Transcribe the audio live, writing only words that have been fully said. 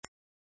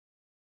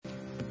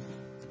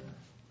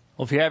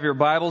Well, if you have your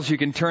Bibles, you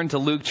can turn to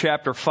Luke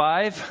chapter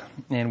 5,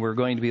 and we're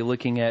going to be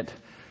looking at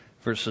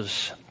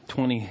verses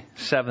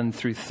 27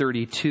 through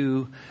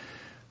 32.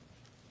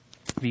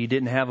 If you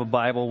didn't have a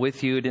Bible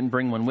with you, didn't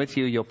bring one with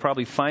you, you'll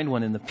probably find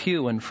one in the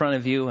pew in front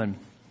of you, and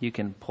you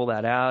can pull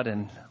that out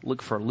and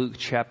look for Luke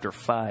chapter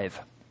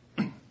 5.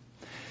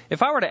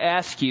 If I were to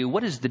ask you,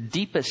 what is the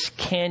deepest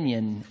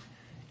canyon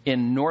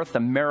in North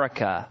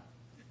America,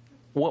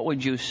 what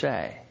would you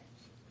say?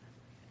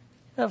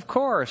 Of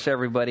course,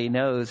 everybody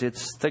knows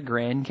it's the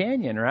Grand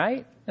Canyon,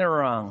 right? They're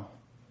wrong.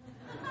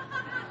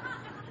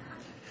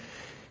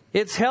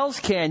 It's Hell's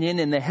Canyon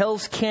in the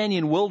Hell's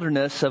Canyon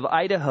wilderness of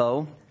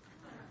Idaho,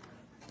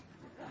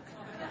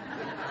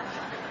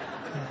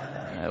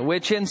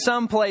 which in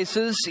some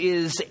places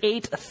is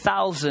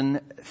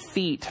 8,000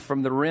 feet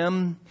from the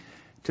rim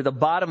to the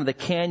bottom of the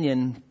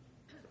canyon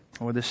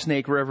where the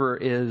Snake River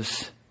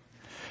is.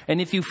 And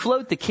if you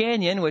float the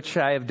canyon, which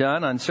I have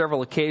done on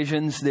several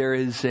occasions, there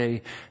is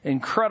a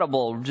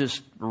incredible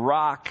just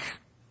rock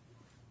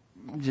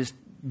just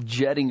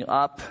jetting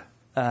up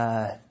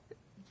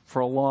for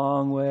a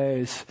long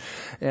ways.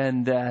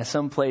 And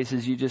some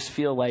places you just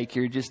feel like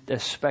you're just a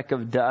speck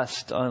of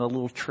dust on a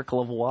little trickle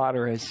of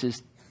water. It's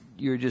just,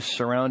 you're just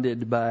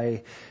surrounded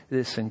by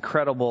this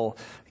incredible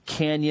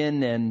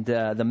canyon and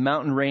the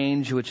mountain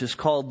range, which is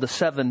called the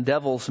Seven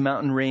Devils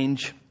Mountain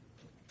Range.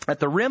 At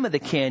the rim of the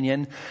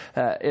canyon,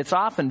 it's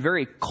often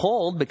very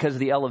cold because of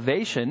the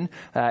elevation.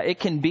 It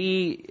can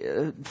be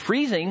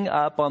freezing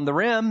up on the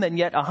rim and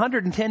yet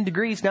 110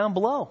 degrees down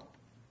below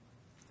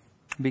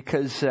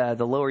because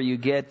the lower you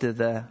get,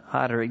 the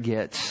hotter it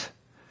gets.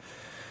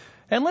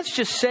 And let's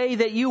just say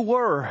that you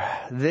were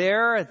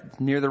there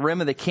near the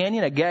rim of the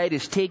canyon. A guide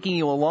is taking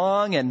you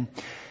along, and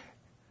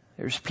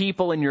there's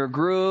people in your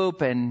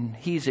group, and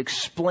he's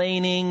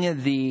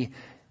explaining the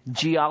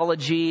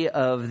geology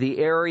of the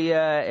area,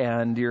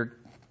 and you're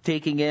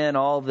taking in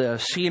all the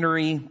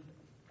scenery.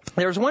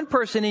 There's one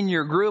person in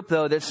your group,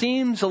 though, that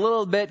seems a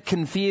little bit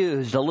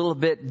confused, a little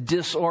bit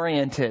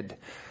disoriented,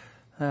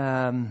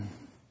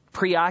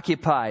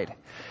 preoccupied.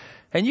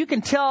 And you can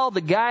tell the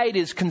guide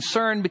is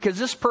concerned because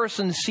this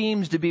person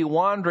seems to be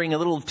wandering a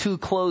little too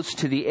close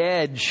to the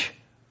edge.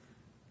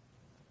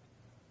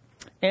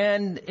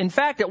 And in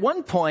fact, at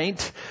one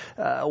point,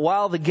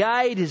 while the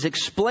guide is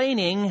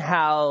explaining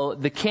how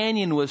the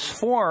canyon was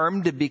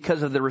formed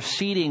because of the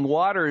receding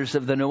waters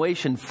of the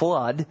Noachian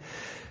flood,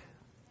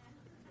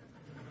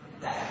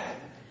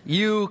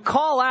 you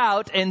call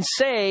out and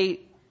say,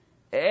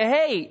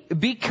 "Hey,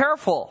 be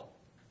careful."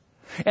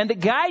 And the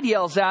guide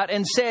yells out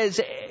and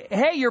says,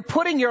 "Hey, you're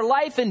putting your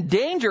life in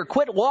danger.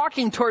 Quit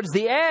walking towards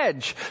the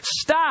edge.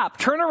 Stop,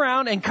 turn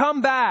around and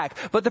come back."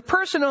 But the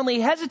person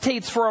only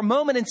hesitates for a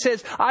moment and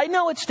says, "I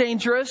know it's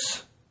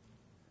dangerous.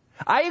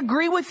 I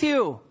agree with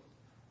you.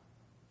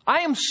 I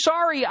am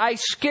sorry I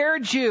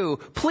scared you.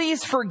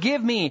 Please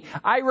forgive me.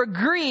 I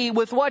agree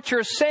with what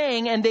you're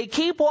saying." And they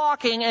keep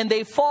walking and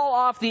they fall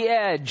off the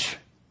edge.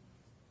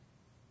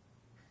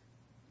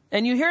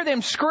 And you hear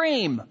them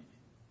scream.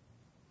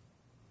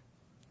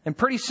 And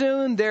pretty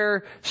soon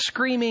their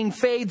screaming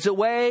fades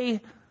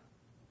away,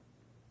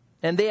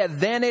 and they have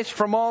vanished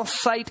from all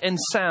sight and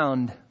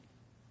sound.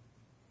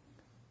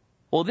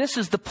 Well, this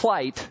is the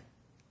plight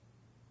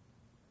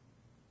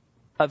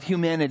of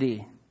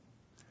humanity.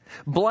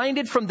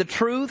 Blinded from the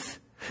truth,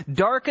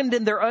 darkened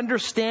in their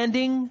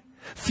understanding,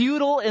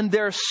 futile in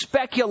their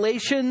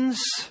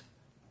speculations,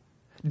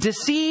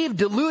 deceived,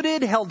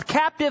 deluded, held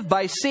captive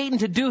by Satan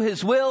to do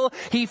his will.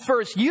 He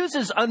first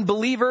uses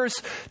unbelievers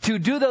to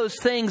do those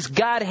things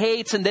God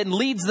hates and then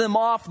leads them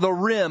off the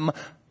rim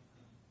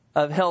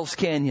of Hell's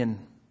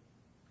Canyon.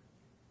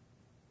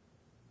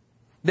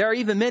 There are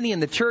even many in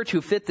the church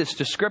who fit this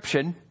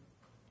description.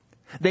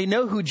 They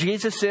know who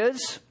Jesus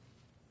is.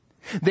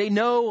 They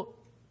know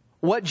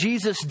what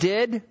Jesus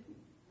did.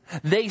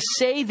 They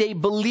say they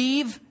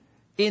believe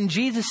in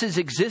Jesus'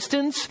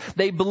 existence.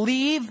 They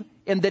believe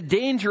in the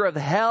danger of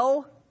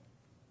hell,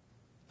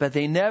 but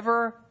they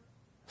never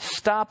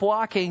stop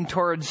walking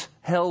towards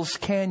Hell's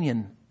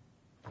Canyon.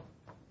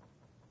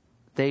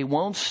 They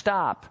won't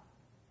stop.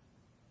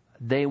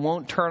 They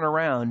won't turn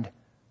around,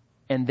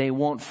 and they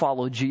won't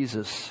follow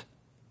Jesus.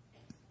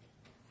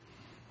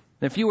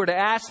 If you were to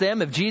ask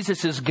them if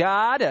Jesus is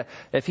God,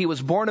 if he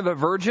was born of a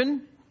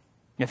virgin,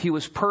 if he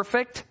was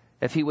perfect,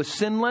 if he was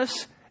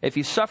sinless, if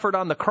he suffered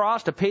on the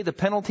cross to pay the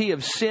penalty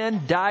of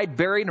sin, died,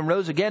 buried, and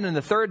rose again in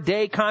the third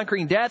day,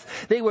 conquering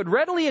death, they would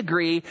readily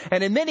agree,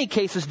 and in many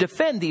cases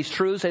defend these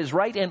truths as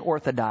right and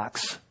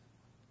orthodox.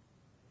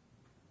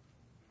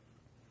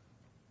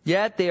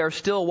 Yet they are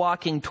still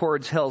walking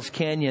towards Hell's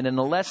Canyon, and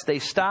unless they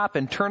stop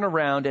and turn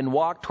around and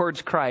walk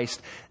towards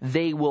Christ,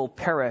 they will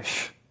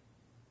perish.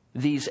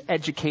 These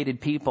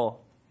educated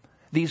people,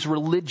 these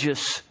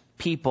religious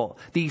people,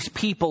 these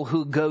people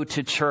who go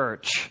to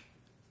church.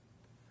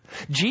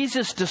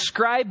 Jesus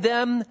described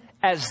them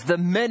as the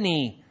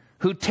many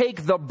who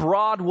take the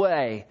broad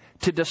way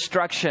to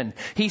destruction.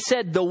 He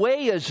said, the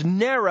way is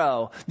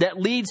narrow that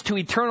leads to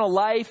eternal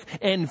life,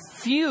 and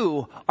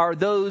few are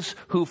those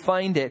who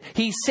find it.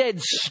 He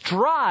said,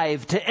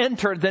 strive to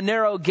enter the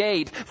narrow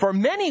gate, for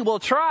many will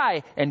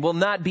try and will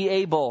not be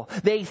able.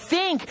 They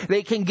think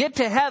they can get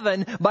to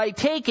heaven by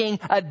taking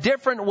a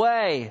different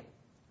way,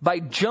 by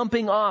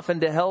jumping off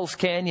into Hell's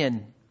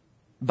Canyon,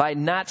 by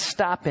not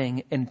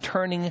stopping and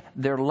turning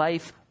their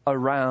life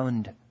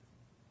around.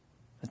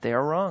 But they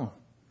are wrong.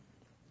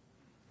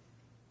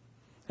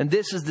 And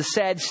this is the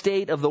sad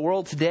state of the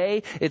world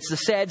today. It's the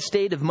sad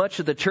state of much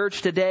of the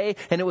church today.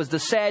 And it was the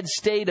sad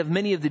state of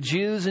many of the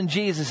Jews in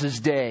Jesus'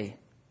 day.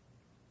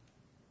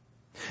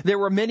 There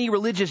were many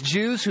religious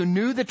Jews who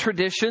knew the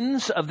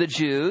traditions of the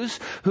Jews,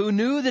 who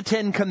knew the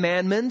Ten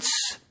Commandments,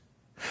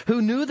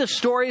 who knew the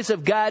stories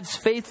of God's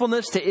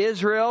faithfulness to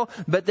Israel,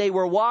 but they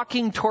were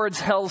walking towards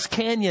Hell's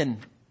Canyon.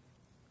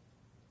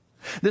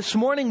 This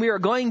morning we are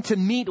going to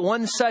meet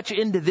one such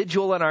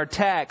individual in our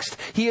text.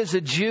 He is a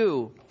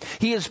Jew.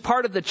 He is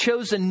part of the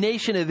chosen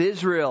nation of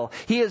Israel.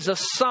 He is a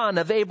son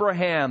of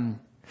Abraham.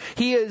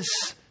 He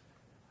is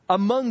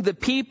among the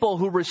people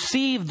who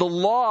received the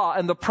law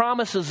and the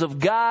promises of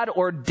God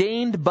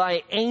ordained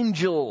by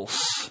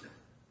angels.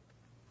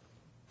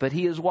 But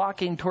he is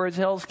walking towards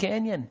Hell's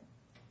Canyon.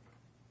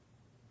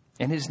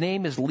 And his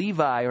name is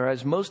Levi, or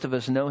as most of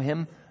us know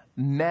him,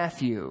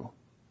 Matthew.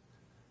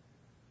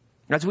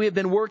 As we have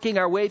been working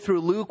our way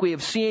through Luke, we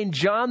have seen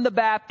John the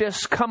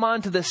Baptist come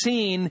onto the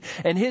scene,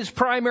 and his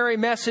primary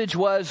message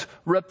was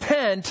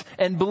repent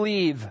and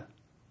believe.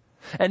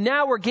 And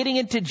now we're getting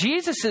into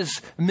Jesus'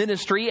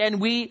 ministry,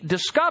 and we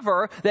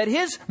discover that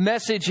his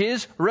message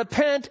is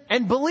repent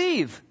and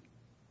believe.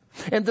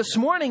 And this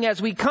morning,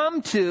 as we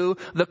come to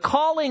the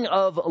calling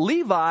of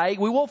Levi,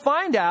 we will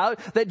find out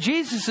that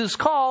Jesus'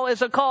 call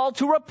is a call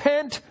to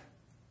repent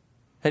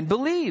and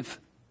believe.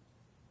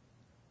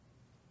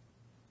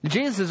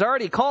 Jesus has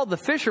already called the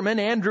fishermen,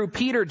 Andrew,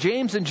 Peter,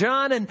 James, and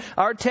John, and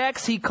our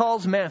text, he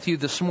calls Matthew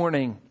this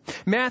morning.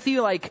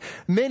 Matthew, like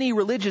many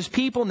religious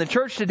people in the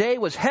church today,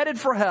 was headed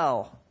for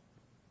hell.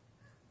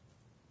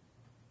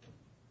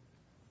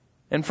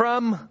 And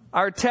from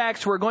our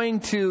text, we're going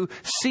to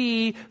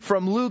see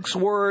from Luke's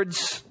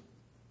words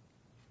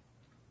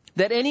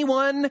that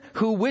anyone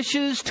who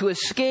wishes to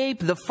escape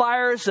the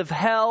fires of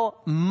hell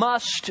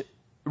must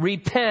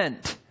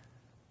repent,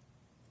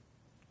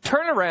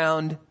 turn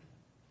around,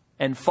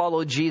 and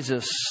follow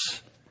Jesus.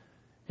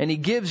 And he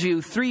gives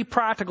you 3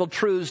 practical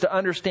truths to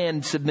understand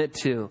and submit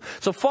to.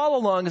 So follow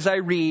along as I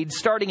read,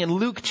 starting in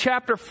Luke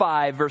chapter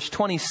 5, verse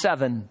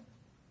 27.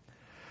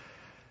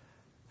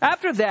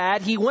 After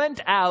that, he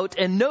went out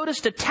and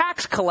noticed a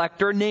tax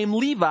collector named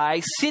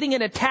Levi sitting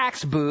in a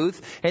tax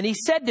booth, and he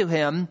said to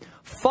him,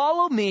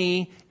 "Follow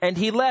me." And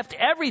he left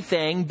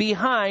everything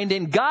behind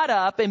and got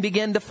up and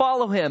began to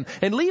follow him.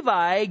 And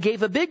Levi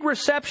gave a big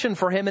reception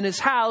for him in his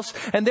house,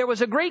 and there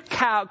was a great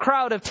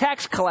crowd of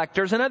tax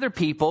collectors and other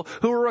people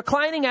who were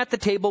reclining at the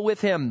table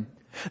with him.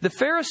 The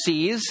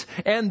Pharisees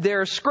and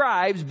their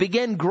scribes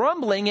began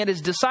grumbling at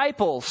his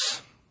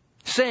disciples,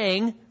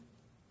 saying,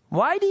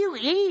 "Why do you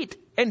eat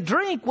and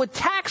drink with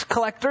tax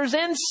collectors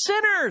and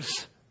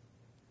sinners?"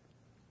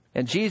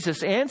 And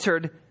Jesus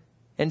answered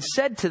and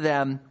said to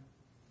them,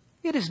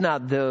 "It is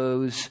not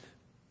those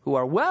who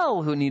are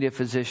well who need a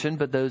physician,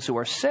 but those who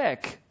are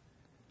sick.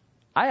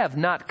 I have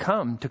not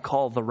come to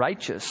call the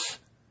righteous,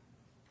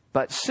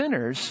 but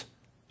sinners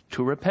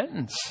to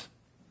repentance."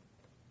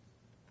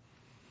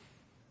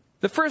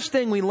 The first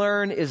thing we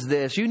learn is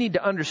this: you need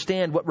to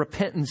understand what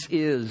repentance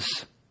is.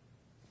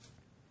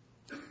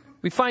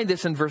 We find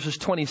this in verses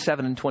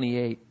 27 and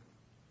 28.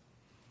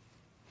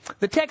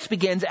 The text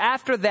begins,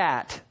 after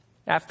that.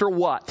 After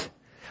what?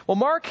 Well,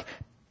 Mark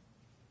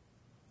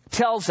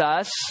tells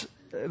us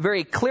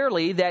very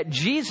clearly that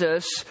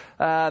Jesus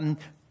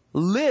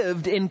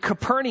lived in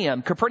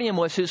Capernaum. Capernaum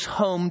was his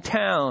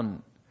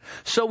hometown.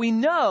 So we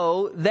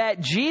know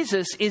that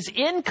Jesus is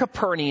in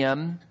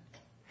Capernaum,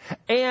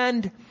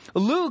 and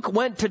Luke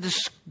went to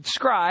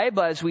describe,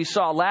 as we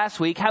saw last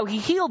week, how he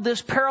healed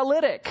this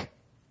paralytic.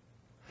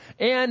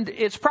 And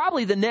it's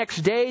probably the next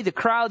day, the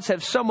crowds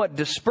have somewhat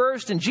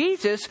dispersed, and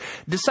Jesus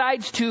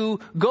decides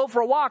to go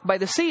for a walk by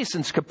the sea,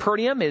 since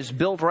Capernaum is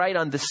built right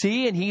on the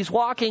sea, and he's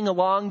walking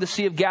along the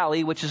Sea of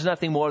Galilee, which is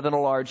nothing more than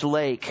a large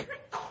lake.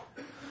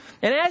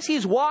 And as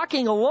he's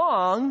walking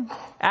along,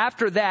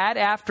 after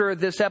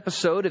this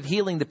episode of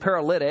healing the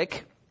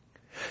paralytic,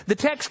 the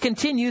text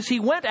continues, he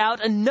went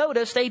out and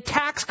noticed a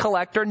tax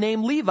collector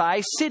named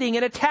Levi sitting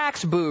in a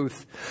tax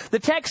booth. The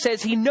text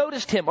says he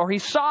noticed him, or he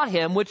saw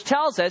him, which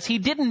tells us he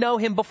didn't know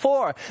him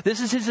before. This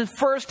is his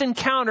first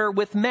encounter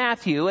with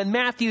Matthew, and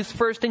Matthew's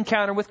first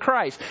encounter with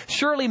Christ.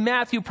 Surely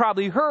Matthew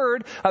probably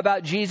heard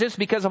about Jesus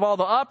because of all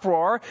the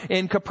uproar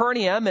in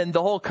Capernaum and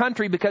the whole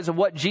country because of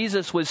what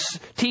Jesus was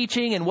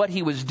teaching and what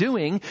he was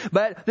doing,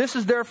 but this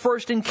is their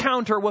first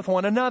encounter with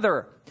one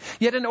another.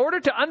 Yet in order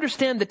to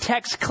understand the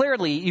text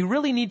clearly, you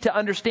really need to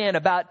understand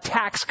about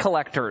tax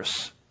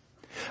collectors.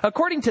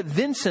 According to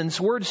Vincent's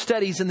word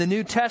studies in the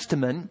New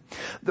Testament,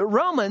 the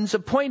Romans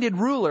appointed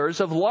rulers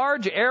of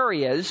large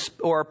areas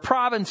or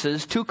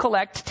provinces to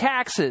collect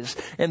taxes.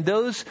 And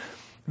those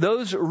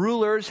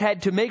rulers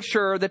had to make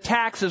sure the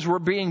taxes were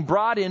being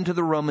brought into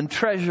the Roman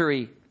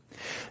treasury.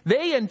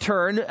 They, in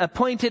turn,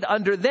 appointed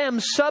under them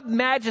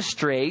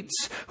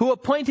sub-magistrates who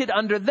appointed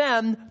under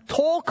them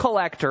toll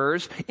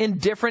collectors in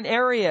different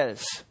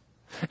areas.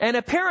 And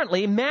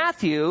apparently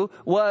Matthew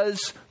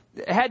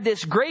had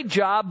this great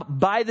job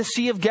by the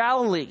Sea of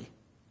Galilee.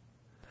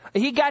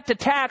 He got to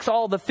tax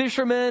all the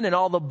fishermen and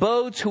all the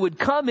boats who would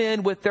come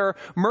in with their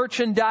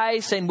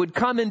merchandise and would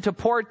come into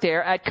port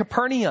there at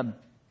Capernaum.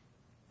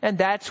 And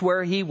that's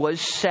where he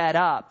was set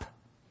up.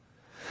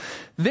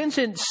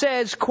 Vincent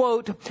says,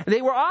 quote,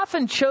 "They were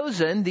often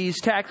chosen, these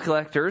tax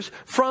collectors,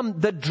 from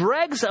the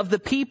dregs of the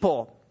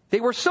people. They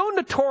were so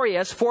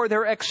notorious for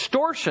their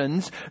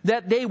extortions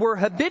that they were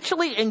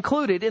habitually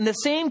included in the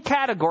same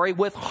category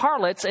with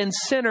harlots and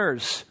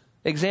sinners."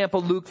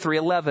 Example, Luke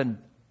 3:11.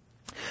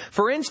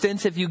 For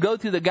instance, if you go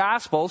through the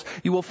Gospels,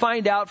 you will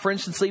find out, for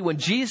instance, when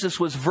Jesus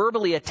was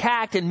verbally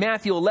attacked in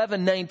Matthew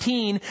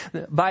 11:19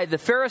 by the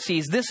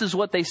Pharisees, this is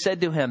what they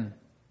said to him.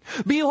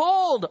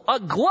 "Behold, a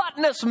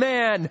gluttonous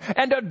man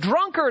and a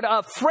drunkard,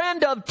 a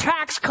friend of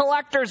tax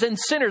collectors and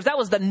sinners." That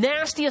was the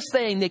nastiest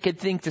thing they could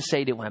think to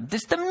say to him.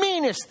 This is the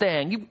meanest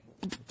thing. "You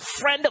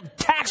friend of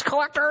tax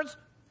collectors."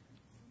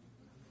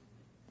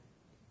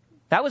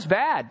 That was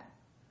bad.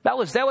 That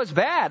was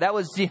bad. That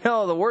was,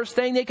 the worst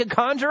thing they could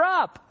conjure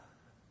up.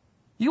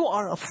 "You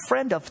are a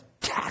friend of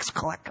tax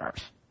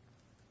collectors."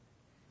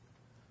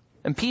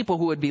 And people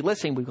who would be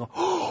listening would go,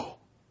 "Oh,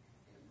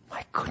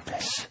 my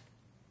goodness.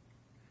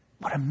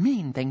 What a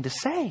mean thing to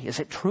say.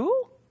 Is it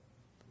true?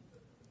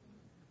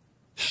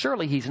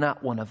 Surely he's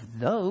not one of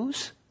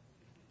those."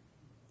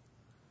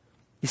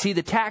 You see,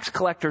 the tax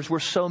collectors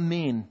were so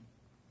mean.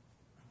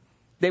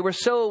 They were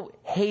so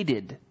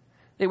hated.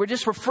 They were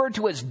just referred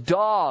to as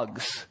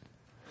dogs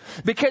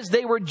because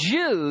they were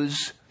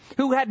Jews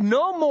who had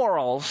no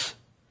morals,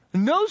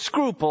 no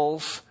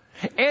scruples,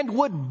 and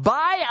would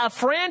buy a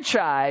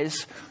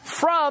franchise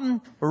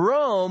from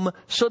Rome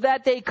so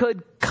that they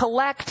could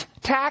collect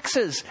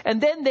taxes.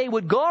 And then they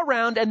would go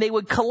around and they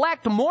would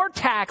collect more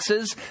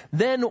taxes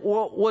than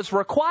was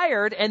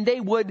required, and they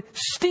would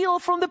steal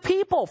from the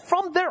people,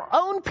 from their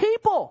own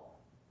people.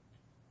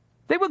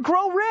 They would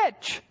grow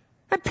rich,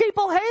 and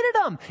people hated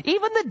them.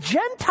 Even the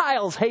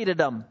Gentiles hated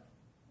them.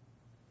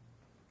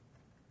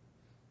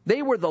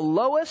 They were the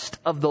lowest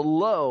of the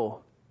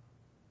low.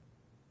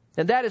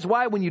 And that is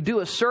why when you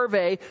do a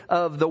survey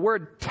of the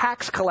word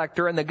tax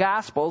collector in the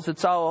Gospels,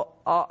 it's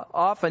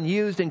often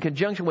used in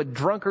conjunction with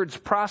drunkards,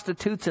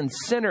 prostitutes, and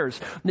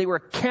sinners. They were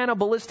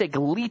cannibalistic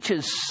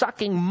leeches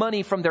sucking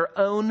money from their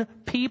own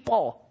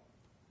people.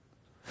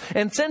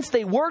 And since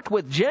they worked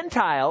with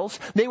Gentiles,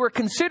 they were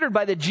considered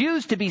by the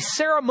Jews to be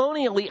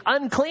ceremonially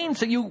unclean.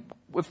 So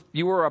if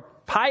you were a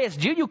pious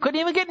Jew, you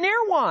couldn't even get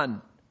near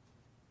one.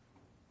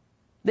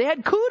 They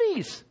had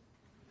cooties.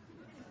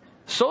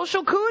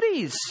 Social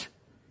cooties.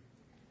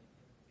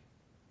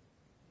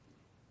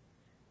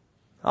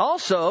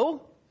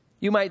 Also,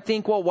 you might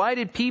think, well, why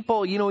did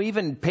people,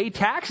 even pay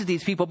taxes to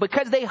these people?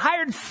 Because they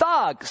hired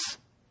thugs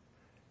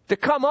to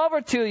come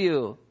over to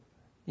you.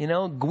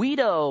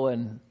 Guido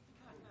and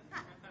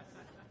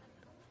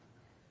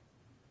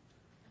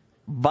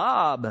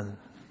Bob and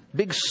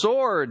big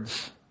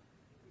swords,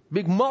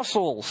 big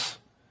muscles.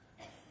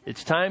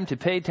 It's time to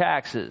pay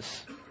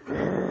taxes.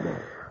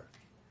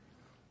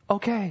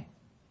 Okay.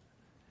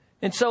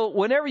 And so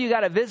whenever you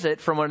got a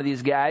visit from one of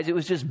these guys, it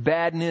was just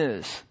bad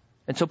news.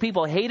 And so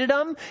people hated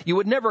them. You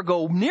would never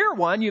go near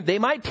one. They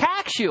might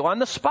tax you on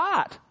the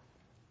spot.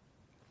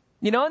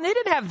 And they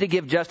didn't have to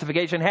give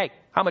justification. Hey,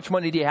 how much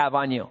money do you have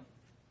on you?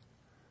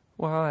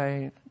 Well,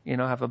 I,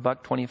 have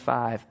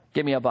 $1.25.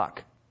 Give me $1.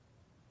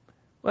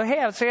 Well, hey,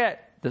 I'll say it.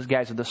 Those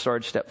guys with the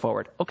sword step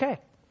forward. Okay.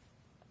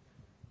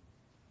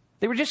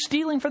 They were just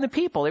stealing from the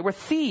people. They were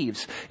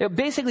thieves.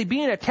 Basically,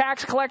 being a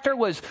tax collector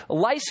was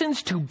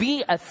licensed to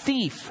be a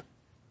thief.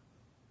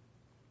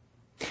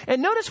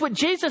 And notice what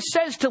Jesus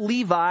says to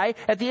Levi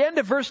at the end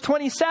of verse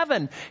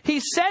 27.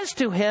 He says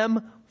to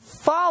him,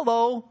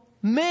 "Follow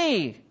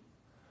me."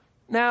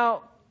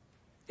 Now,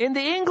 in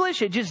the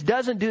English, it just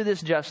doesn't do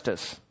this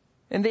justice.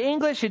 In the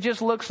English, it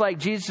just looks like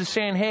Jesus is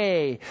saying,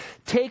 "Hey,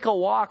 take a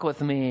walk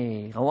with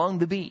me along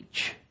the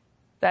beach."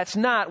 That's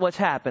not what's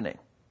happening.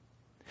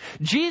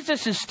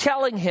 Jesus is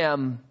telling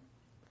him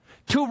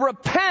to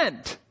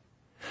repent,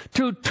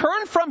 to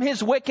turn from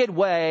his wicked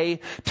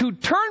way, to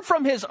turn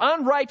from his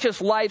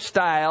unrighteous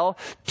lifestyle,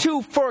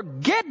 to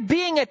forget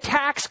being a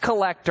tax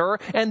collector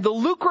and the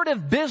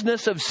lucrative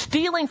business of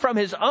stealing from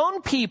his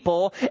own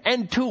people,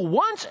 and to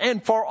once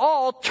and for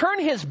all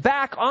turn his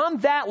back on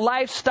that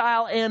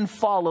lifestyle and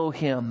follow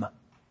him.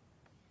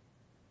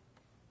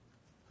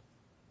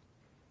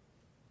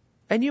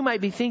 And you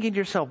might be thinking to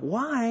yourself,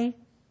 why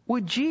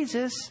would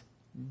Jesus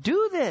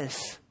do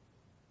this?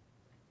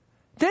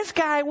 This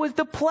guy was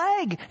the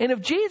plague. And if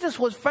Jesus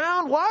was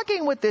found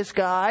walking with this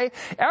guy,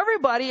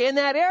 everybody in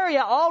that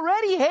area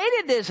already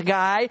hated this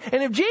guy.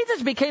 And if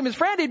Jesus became his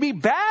friend, he'd be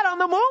bad on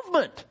the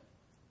movement.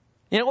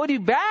 It would be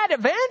bad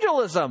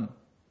evangelism.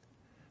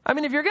 I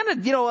mean, if you're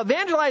going to,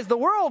 evangelize the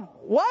world,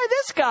 why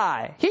this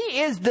guy? He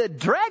is the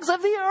dregs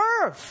of the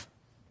earth.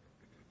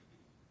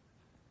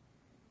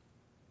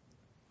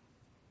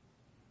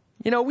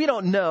 We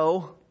don't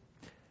know.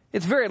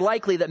 It's very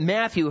likely that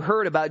Matthew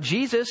heard about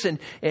Jesus and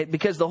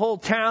because the whole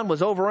town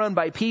was overrun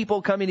by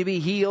people coming to be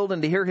healed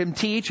and to hear him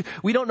teach.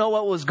 We don't know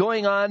what was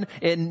going on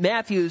in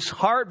Matthew's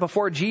heart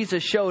before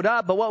Jesus showed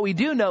up. But what we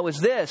do know is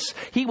this.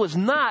 He was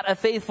not a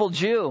faithful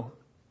Jew.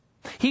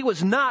 He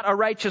was not a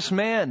righteous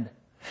man.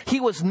 He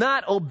was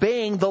not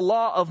obeying the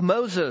law of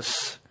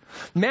Moses.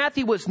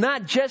 Matthew was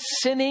not just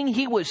sinning.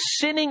 He was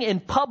sinning in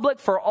public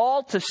for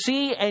all to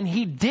see, and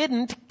he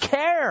didn't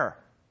care.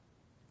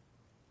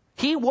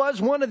 He was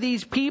one of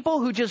these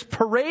people who just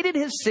paraded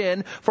his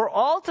sin for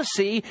all to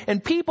see,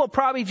 and people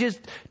probably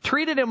just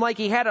treated him like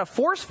he had a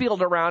force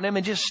field around him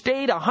and just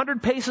stayed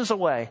 100 paces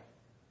away.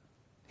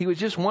 He was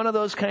just one of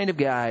those kind of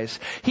guys.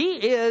 He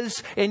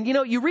is, and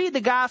you read the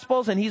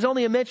Gospels, and he's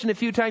only mentioned a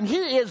few times, he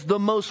is the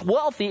most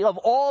wealthy of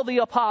all the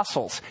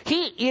apostles.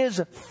 He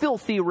is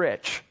filthy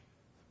rich.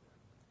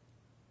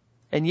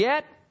 And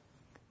yet,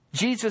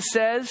 Jesus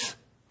says,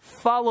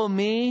 "Follow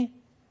me,"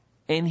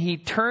 and he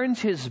turns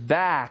his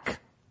back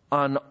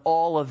on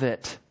all of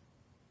it.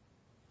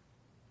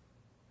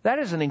 That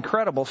is an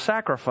incredible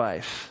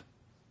sacrifice.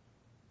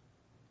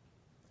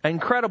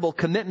 Incredible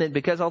commitment,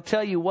 because I'll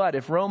tell you what,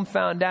 if Rome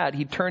found out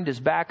he turned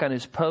his back on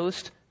his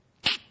post,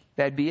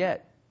 that'd be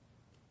it.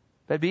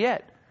 That'd be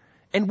it.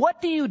 And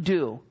what do you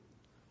do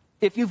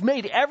if you've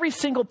made every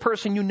single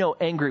person you know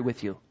angry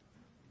with you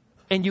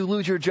and you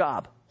lose your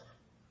job?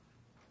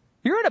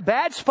 You're in a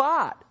bad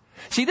spot.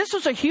 See, this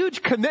was a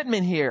huge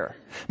commitment here.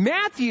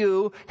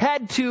 Matthew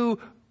had to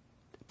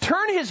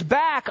turn his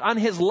back on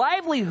his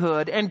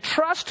livelihood and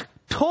trust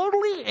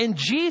totally in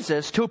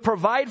Jesus to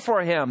provide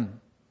for him.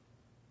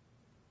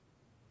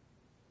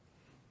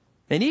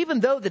 And even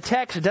though the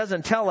text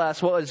doesn't tell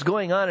us what was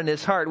going on in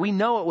his heart, we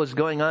know what was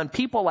going on.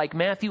 People like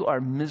Matthew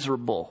are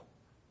miserable.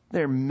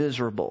 They're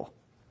miserable.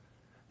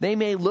 They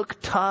may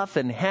look tough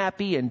and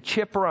happy and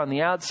chipper on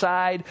the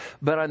outside,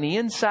 but on the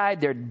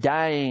inside, they're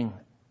dying.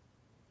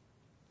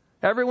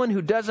 Everyone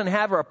who doesn't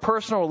have a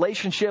personal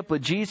relationship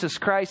with Jesus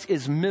Christ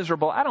is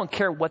miserable. I don't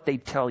care what they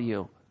tell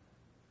you.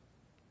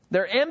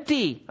 They're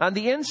empty on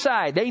the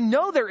inside. They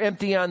know they're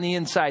empty on the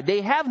inside.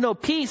 They have no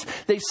peace.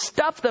 They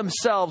stuff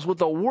themselves with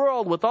the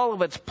world, with all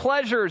of its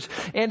pleasures,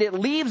 and it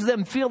leaves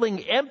them feeling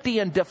empty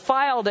and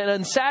defiled and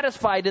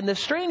unsatisfied. And the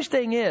strange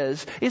thing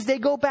is they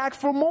go back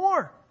for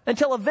more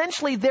until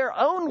eventually their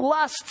own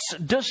lusts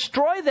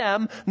destroy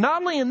them,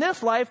 not only in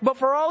this life, but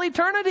for all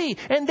eternity.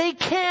 And they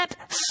can't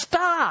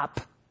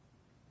stop.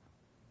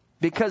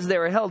 Because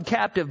they're held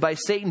captive by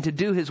Satan to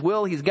do his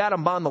will. He's got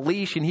them on the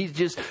leash and he's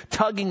just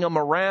tugging them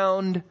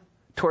around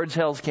towards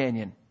Hell's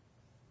Canyon.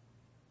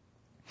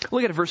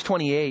 Look at verse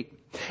 28.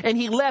 And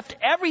he left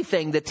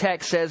everything, the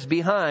text says,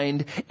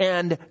 behind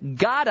and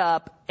got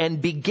up and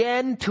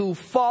began to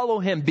follow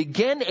him.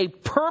 Began a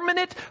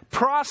permanent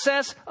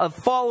process of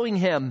following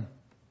him.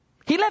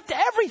 He left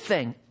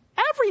everything.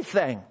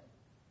 Everything.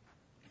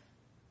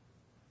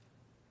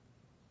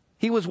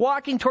 He was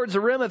walking towards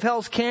the rim of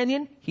Hell's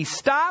Canyon. He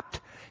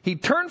stopped. He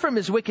turned from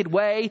his wicked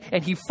way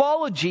and he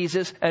followed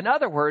Jesus. In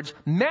other words,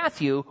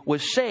 Matthew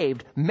was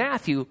saved.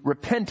 Matthew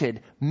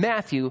repented.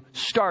 Matthew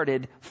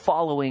started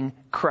following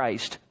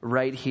Christ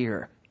right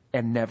here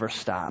and never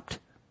stopped.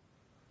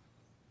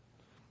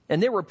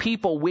 And there were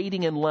people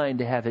waiting in line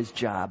to have his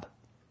job.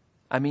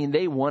 I mean,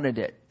 they wanted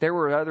it. There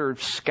were other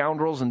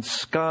scoundrels and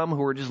scum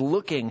who were just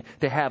looking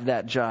to have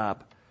that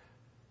job.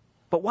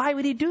 But why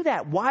would he do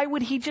that? Why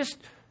would he just,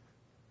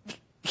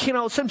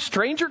 some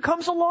stranger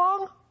comes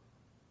along?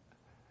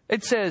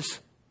 It says,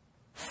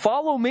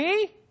 follow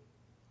me?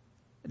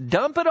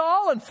 Dump it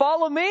all and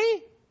follow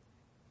me?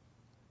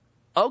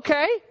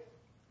 Okay.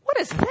 What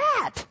is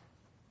that?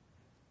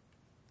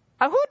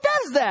 Who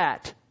does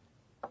that?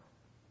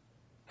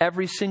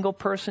 Every single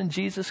person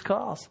Jesus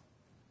calls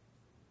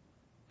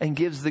and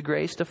gives the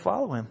grace to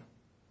follow him.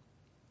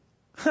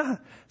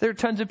 There are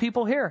tons of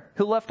people here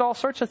who left all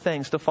sorts of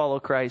things to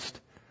follow Christ.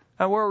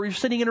 And we're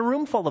sitting in a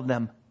room full of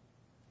them.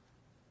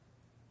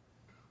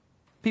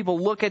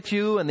 People look at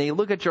you and they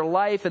look at your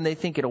life and they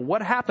think,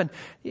 what happened?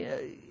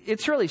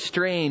 It's really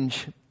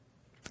strange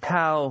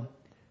how,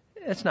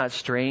 it's not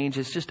strange,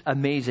 it's just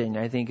amazing,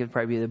 I think would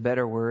probably be the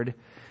better word.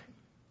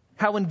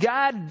 How when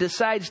God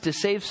decides to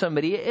save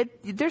somebody,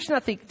 there's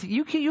nothing,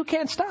 you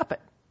can't stop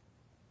it.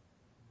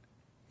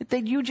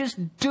 You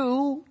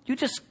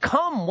just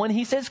come when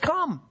he says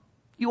come.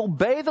 You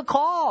obey the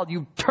call,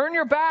 you turn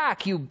your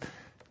back,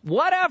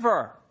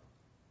 whatever.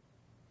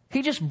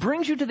 He just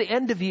brings you to the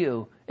end of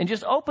you and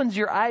just opens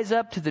your eyes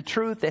up to the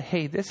truth that,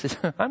 hey,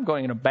 I'm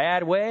going in a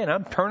bad way and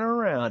I'm turning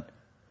around.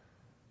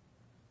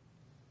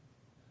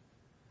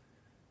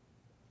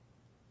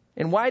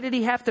 And why did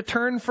he have to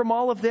turn from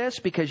all of this?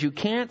 Because you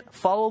can't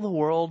follow the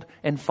world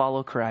and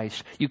follow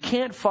Christ. You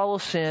can't follow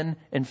sin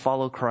and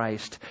follow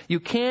Christ. You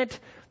can't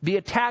be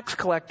a tax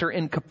collector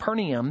in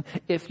Capernaum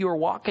if you're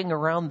walking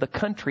around the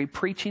country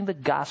preaching the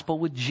gospel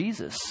with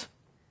Jesus.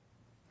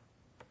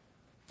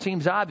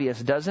 Seems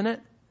obvious, doesn't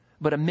it?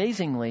 But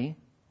amazingly,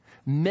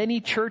 many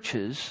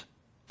churches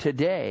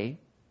today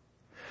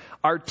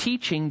are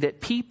teaching that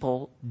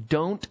people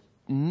don't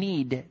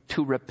need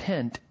to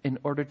repent in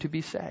order to be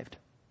saved.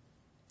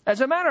 As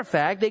a matter of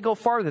fact, they go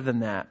farther than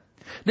that.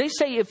 They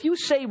say if you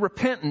say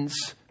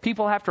repentance,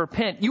 people have to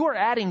repent, you are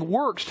adding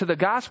works to the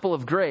gospel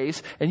of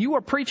grace, and you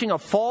are preaching a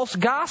false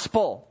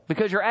gospel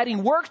because you're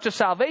adding works to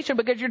salvation,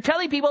 because you're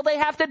telling people they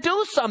have to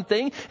do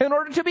something in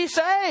order to be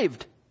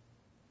saved.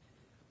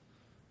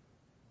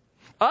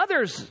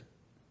 Others,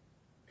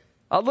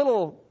 a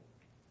little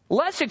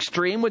less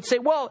extreme, would say,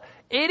 well,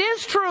 it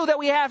is true that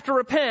we have to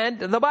repent.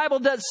 The Bible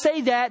does say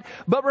that,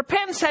 but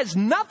repentance has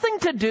nothing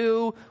to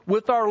do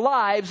with our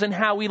lives and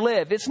how we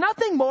live. It's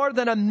nothing more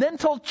than a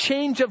mental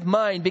change of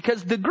mind,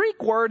 because the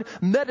Greek word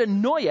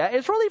metanoia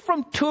is really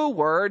from two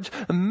words,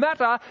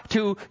 meta,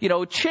 to,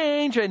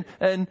 change,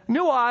 and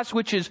nous,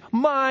 which is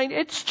mind.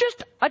 It's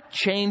just a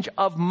change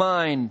of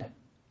mind.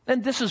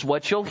 And this is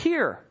what you'll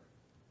hear.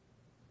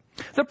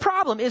 The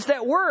problem is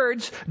that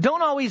words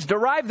don't always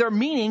derive their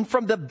meaning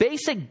from the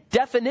basic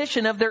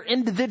definition of their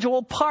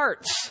individual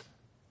parts.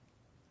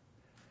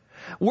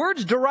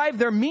 Words derive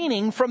their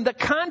meaning from the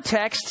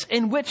contexts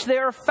in which they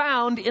are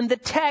found in the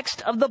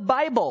text of the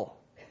Bible.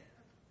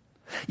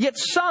 Yet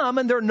some,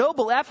 in their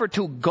noble effort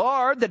to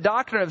guard the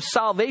doctrine of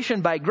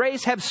salvation by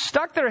grace, have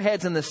stuck their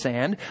heads in the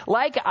sand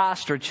like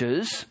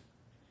ostriches,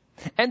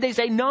 and they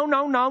say, no.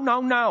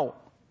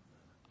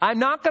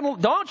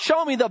 Don't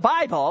show me the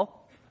Bible.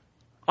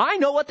 I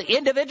know what the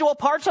individual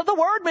parts of the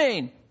word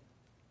mean.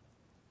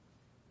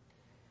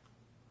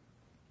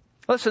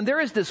 Listen,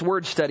 there is this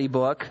word study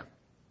book.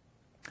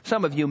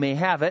 Some of you may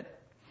have it.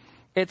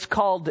 It's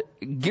called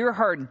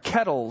Gerhard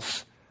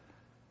Kettle's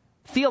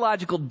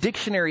Theological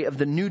Dictionary of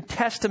the New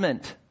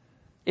Testament.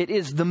 It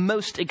is the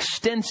most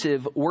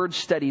extensive word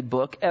study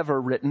book ever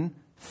written.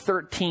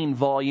 13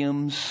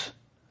 volumes,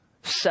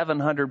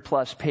 700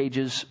 plus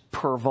pages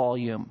per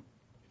volume.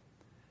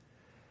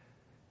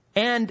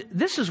 And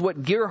this is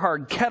what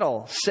Gerhard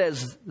Kettle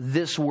says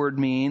this word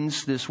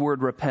means, this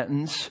word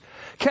repentance.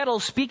 Kettle,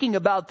 speaking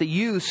about the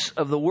use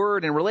of the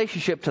word in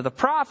relationship to the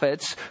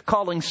prophets,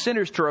 calling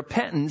sinners to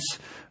repentance,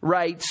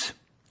 writes,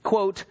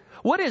 quote,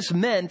 "What is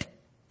meant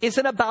is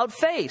an about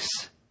face.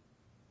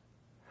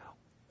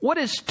 What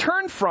is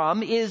turned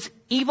from is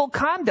evil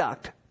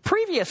conduct,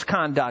 previous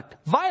conduct,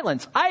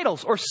 violence,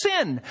 idols, or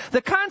sin.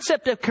 The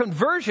concept of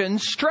conversion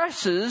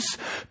stresses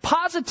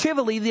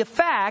positively the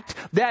fact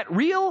that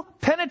real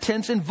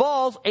penitence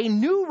involves a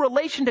new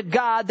relation to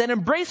God that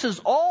embraces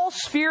all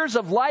spheres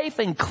of life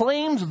and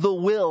claims the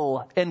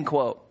will," end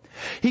quote.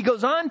 He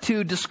goes on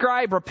to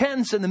describe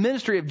repentance in the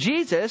ministry of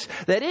Jesus,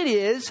 that it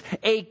is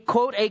a,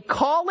 quote, a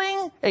call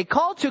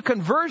to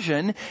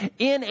conversion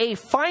in a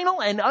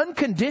final and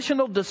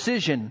unconditional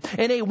decision,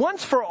 in a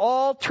once for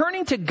all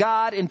turning to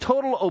God in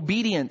total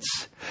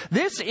obedience.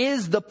 This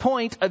is the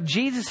point of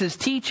Jesus'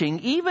 teaching,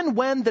 even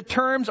when the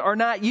terms are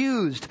not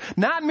used.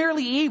 Not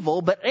merely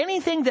evil, but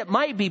anything that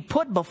might be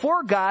put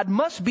before God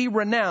must be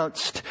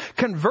renounced.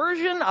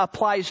 Conversion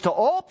applies to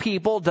all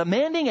people,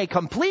 demanding a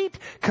complete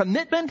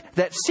commitment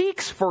that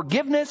seeks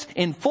forgiveness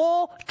in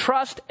full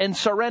trust and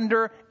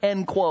surrender,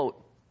 end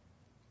quote.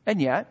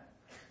 And yet,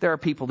 there are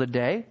people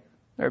today,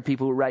 there are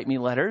people who write me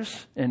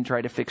letters and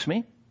try to fix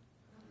me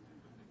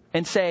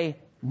and say,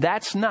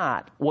 that's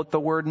not what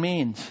the word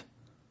means.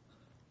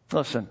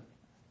 Listen,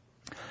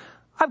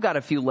 I've got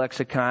a few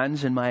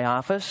lexicons in my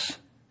office,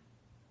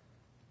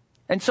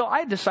 and so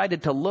I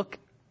decided to look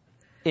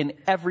in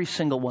every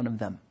single one of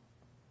them.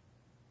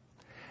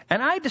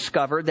 And I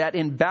discovered that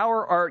in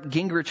Bauer, Art,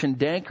 Gingrich, and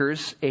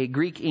Danker's, a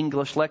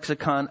Greek-English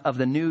lexicon of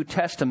the New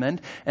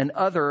Testament and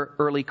other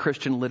early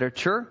Christian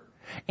literature,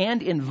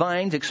 and in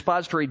Vine's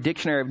Expository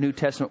Dictionary of New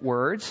Testament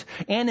Words,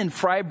 and in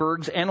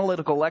Freiberg's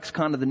Analytical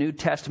Lexicon of the New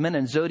Testament,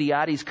 and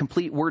Zodiati's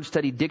Complete Word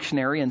Study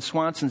Dictionary, and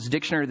Swanson's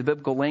Dictionary of the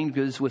Biblical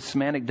Languages with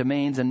Semantic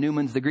Domains, and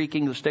Newman's The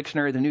Greek-English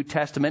Dictionary of the New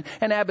Testament,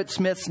 and Abbott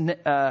Smith's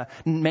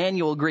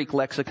Manual Greek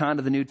Lexicon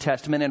of the New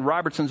Testament, and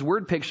Robertson's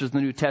Word Pictures of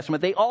the New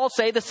Testament. They all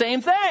say the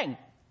same thing.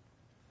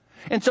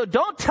 And so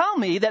don't tell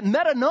me that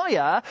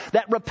metanoia,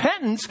 that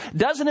repentance,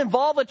 doesn't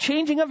involve a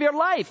changing of your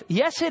life.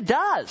 Yes, it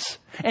does.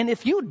 And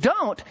if you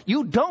don't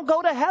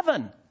go to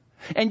heaven.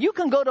 And you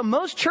can go to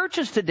most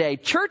churches today,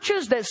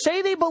 churches that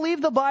say they believe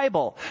the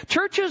Bible,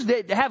 churches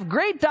that have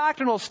great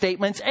doctrinal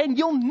statements, and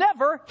you'll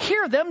never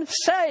hear them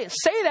say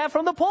that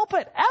from the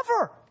pulpit,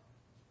 ever.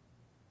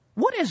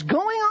 What is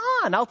going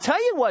on? I'll tell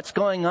you what's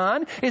going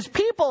on is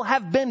people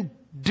have been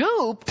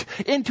duped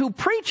into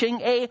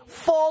preaching a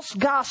false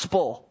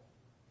gospel.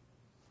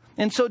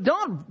 And so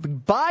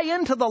don't buy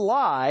into the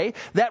lie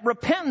that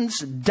repentance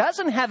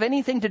doesn't have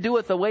anything to do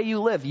with the way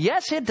you live.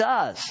 Yes, it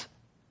does.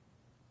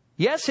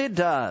 Yes, it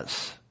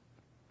does.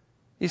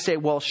 You say,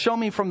 well, show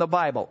me from the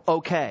Bible.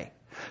 Okay.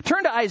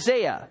 Turn to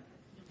Isaiah.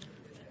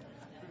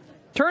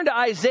 Turn to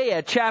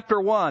Isaiah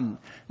chapter 1.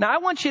 Now, I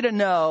want you to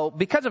know,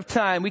 because of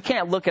time, we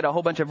can't look at a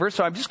whole bunch of verses,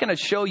 so I'm just going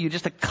to show you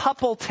just a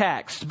couple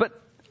texts.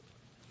 But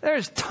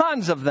there's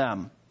tons of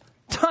them.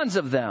 Tons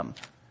of them.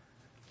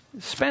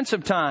 Spend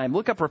some time.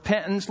 Look up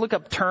repentance. Look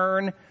up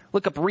turn.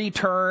 Look up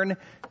return.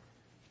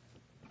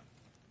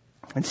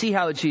 And see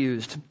how it's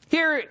used.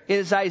 Here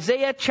is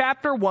Isaiah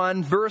chapter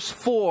 1, verse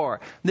 4.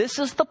 This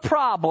is the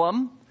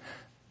problem.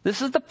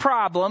 This is the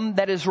problem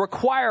that is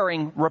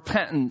requiring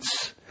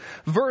repentance.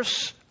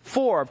 Verse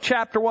 4 of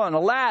chapter 1.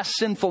 Alas,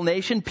 sinful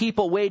nation,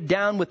 people weighed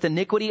down with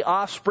iniquity,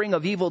 offspring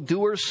of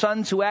evildoers,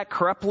 sons who act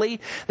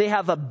corruptly. They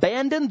have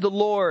abandoned the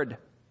Lord.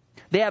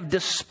 They have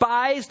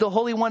despised the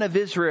Holy One of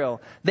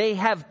Israel. They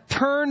have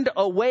turned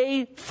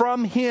away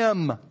from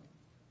Him.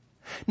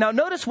 Now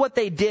notice what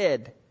they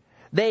did.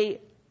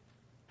 They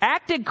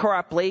acted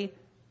corruptly,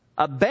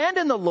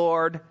 abandoned the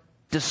Lord,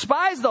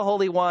 despised the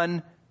Holy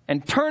One,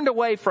 and turned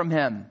away from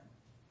Him.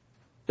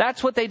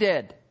 That's what they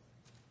did.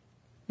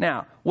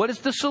 Now, what is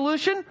the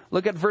solution?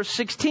 Look at verse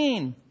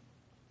 16.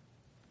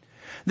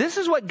 This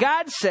is what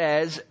God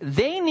says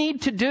they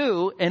need to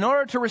do in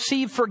order to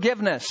receive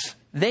forgiveness.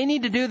 They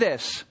need to do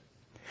this.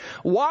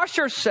 Wash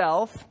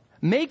yourself,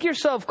 make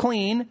yourself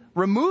clean,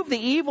 remove the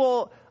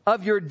evil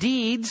of your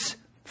deeds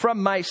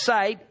from my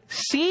sight,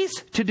 cease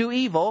to do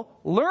evil,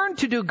 learn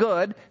to do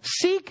good,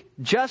 seek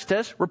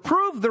justice,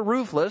 reprove the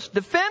ruthless,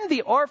 defend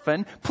the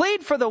orphan,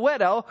 plead for the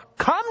widow.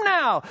 Come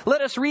now,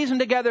 let us reason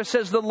together,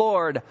 says the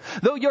Lord.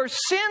 Though your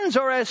sins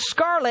are as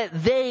scarlet,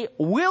 they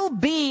will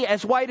be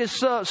as white as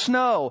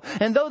snow.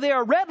 And though they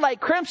are red like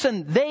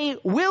crimson, they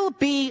will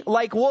be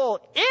like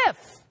wool.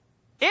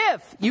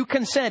 If you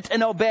consent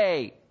and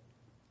obey,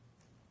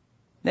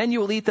 then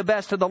you will eat the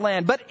best of the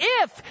land. But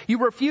if you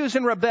refuse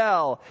and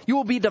rebel, you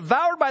will be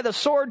devoured by the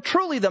sword.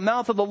 Truly, the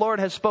mouth of the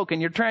Lord has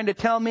spoken. You're trying to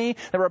tell me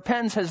that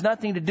repentance has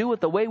nothing to do with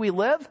the way we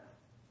live?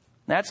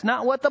 That's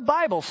not what the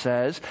Bible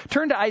says.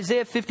 Turn to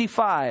Isaiah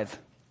 55.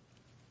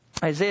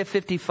 Isaiah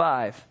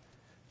 55.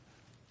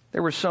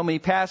 There were so many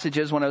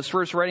passages. When I was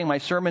first writing my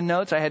sermon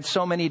notes, I had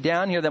so many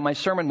down here that my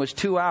sermon was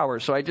 2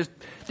 hours. So I just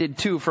did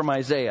 2 from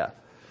Isaiah.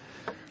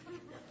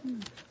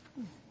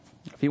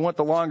 If you want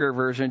the longer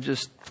version,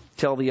 just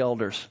tell the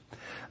elders.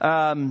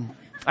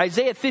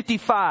 Isaiah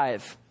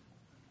 55,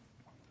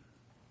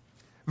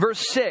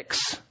 verse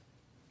 6.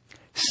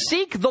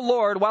 Seek the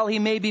Lord while He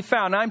may be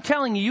found. Now, I'm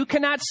telling you, you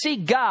cannot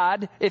seek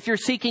God if you're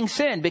seeking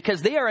sin,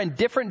 because they are in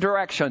different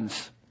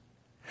directions.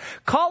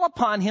 Call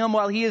upon Him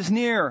while He is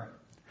near.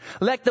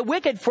 Let the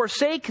wicked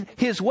forsake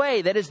his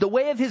way, that is the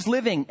way of his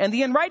living, and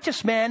the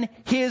unrighteous man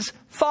his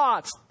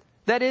thoughts,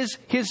 that is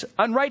his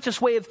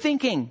unrighteous way of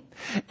thinking.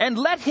 And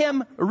let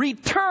him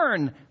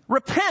repent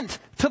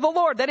to the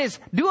Lord. That is,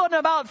 do an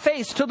about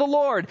face to the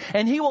Lord,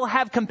 and He will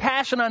have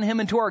compassion on him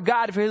and to our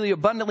God, for He will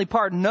abundantly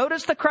pardon.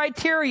 Notice the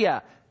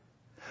criteria.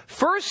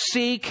 First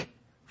seek,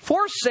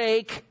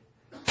 forsake,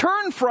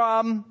 turn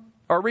from,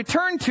 or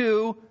return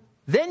to,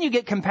 then you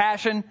get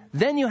compassion,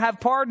 then you have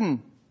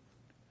pardon.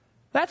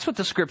 That's what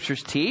the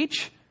Scriptures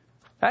teach.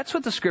 That's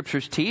what the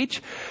Scriptures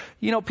teach.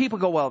 You know, people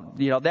go, well,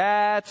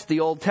 that's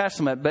the Old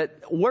Testament,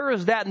 but where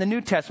is that in the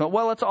New Testament?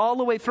 Well, it's all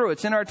the way through.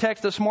 It's in our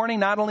text this morning.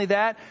 Not only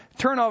that,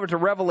 turn over to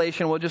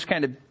Revelation. We'll just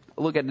kind of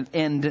look at the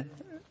end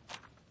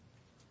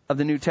of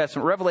the New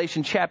Testament.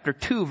 Revelation chapter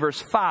 2,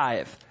 verse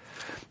 5.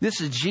 This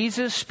is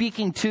Jesus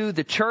speaking to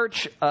the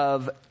church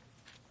of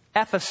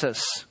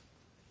Ephesus.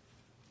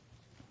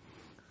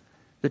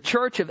 The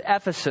church of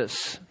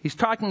Ephesus. He's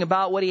talking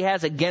about what He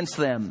has against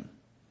them.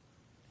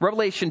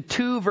 Revelation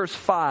 2, verse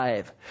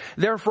 5.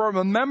 Therefore,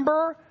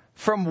 remember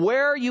from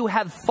where you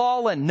have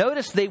fallen.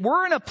 Notice they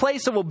were in a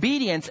place of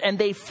obedience, and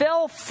they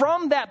fell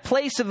from that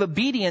place of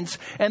obedience,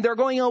 and they're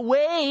going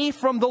away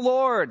from the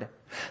Lord.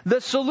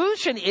 The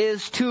solution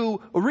is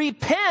to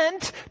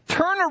repent,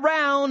 turn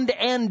around,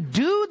 and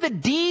do the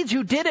deeds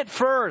you did at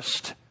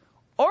first.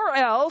 Or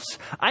else,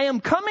 I am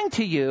coming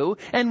to you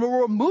and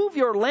will remove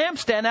your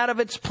lampstand out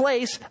of its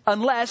place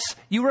unless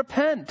you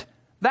repent.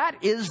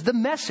 That is the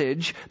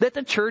message that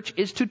the church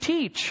is to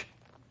teach.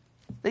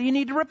 That you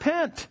need to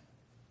repent.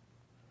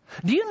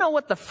 Do you know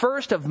what the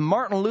first of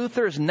Martin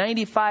Luther's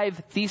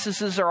 95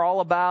 theses are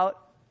all about?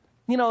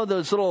 You know,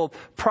 those little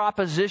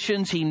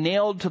propositions he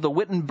nailed to the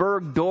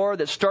Wittenberg door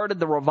that started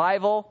the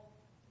revival?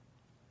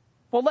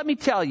 Well, let me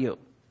tell you.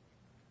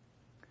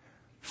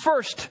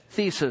 First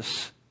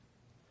thesis.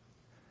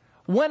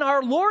 When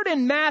our Lord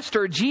and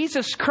Master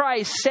Jesus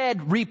Christ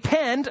said,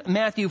 repent,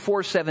 Matthew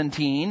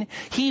 4:17,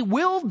 He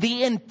willed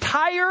the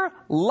entire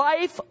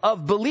life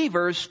of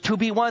believers to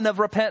be one of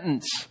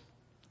repentance.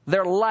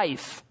 Their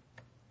life.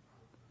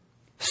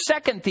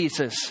 Second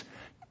thesis,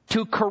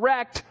 to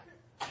correct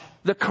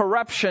the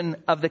corruption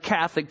of the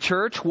Catholic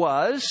Church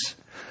was,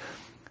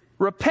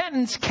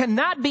 repentance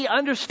cannot be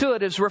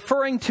understood as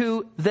referring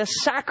to the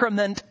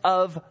sacrament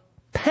of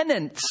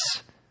penance.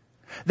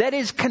 That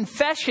is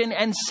confession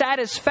and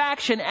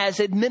satisfaction as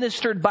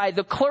administered by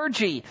the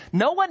clergy.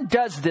 No one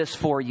does this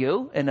for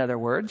you, in other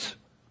words.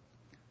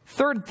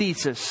 Third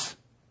thesis.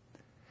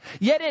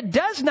 Yet it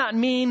does not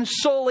mean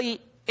solely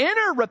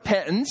inner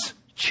repentance,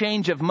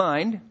 change of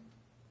mind.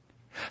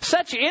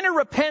 Such inner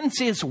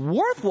repentance is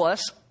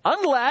worthless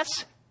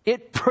unless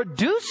it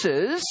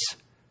produces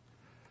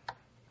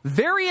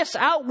various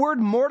outward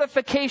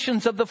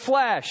mortifications of the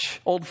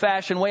flesh.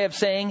 Old-fashioned way of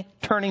saying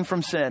turning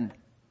from sin.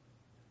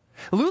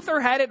 Luther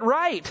had it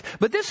right,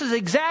 but this is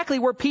exactly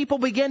where people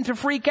begin to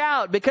freak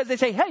out because they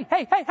say, hey,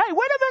 wait a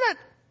minute.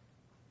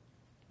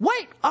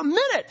 Wait a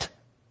minute.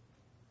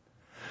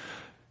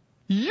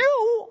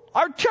 You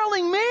are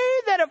telling me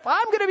that if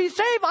I'm going to be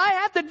saved,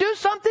 I have to do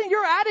something.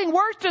 You're adding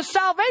works to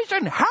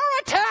salvation.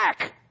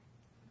 Heretic!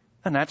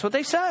 And that's what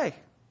they say.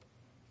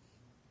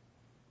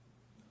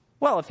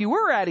 Well, if you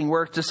were adding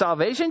works to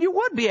salvation, you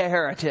would be a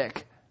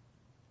heretic.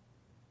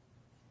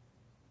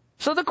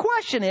 So the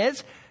question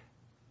is,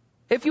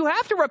 if you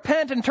have to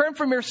repent and turn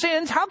from your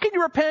sins, how can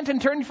you repent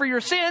and turn for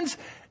your sins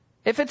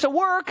if it's a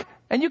work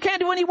and you can't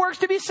do any works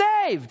to be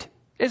saved?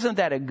 Isn't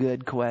that a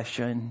good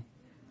question?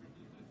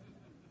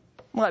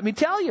 Let me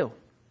tell you.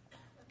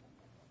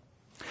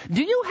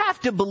 Do you have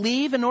to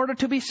believe in order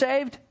to be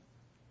saved?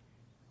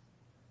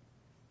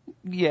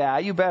 Yeah,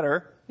 you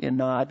better. You're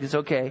not. It's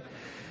okay.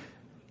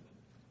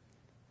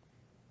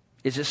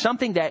 Is it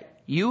something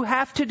that you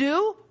have to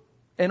do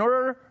in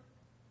order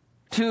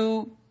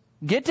to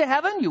get to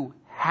heaven? You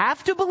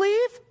have to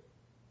believe?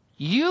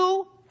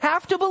 You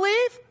have to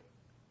believe?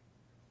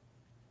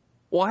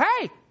 Well,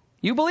 hey,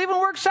 you believe in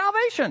works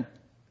salvation.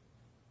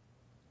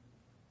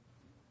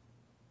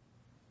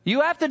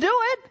 You have to do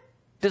it.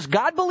 Does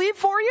God believe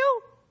for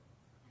you?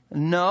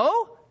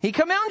 No. He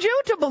commands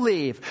you to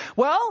believe.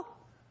 Well,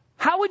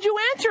 how would you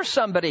answer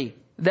somebody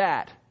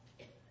that?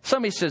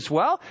 Somebody says,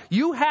 well,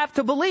 you have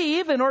to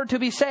believe in order to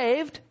be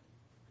saved.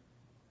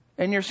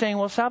 And you're saying,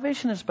 well,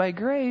 salvation is by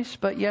grace,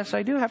 but yes,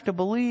 I do have to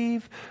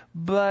believe,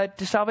 but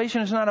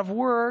salvation is not of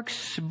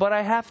works, but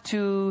I have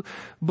to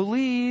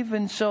believe.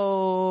 And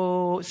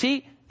so,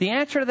 see, the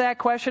answer to that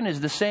question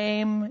is the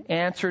same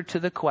answer to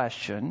the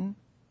question,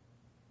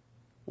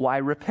 why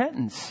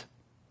repentance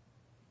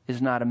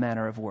is not a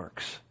matter of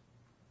works.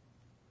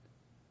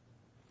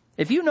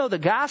 If you know the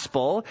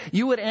gospel,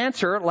 you would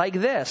answer like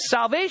this.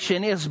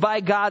 Salvation is by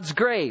God's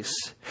grace.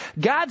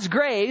 God's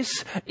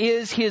grace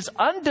is His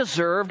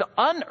undeserved,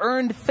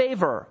 unearned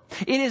favor.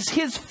 It is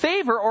His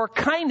favor or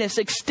kindness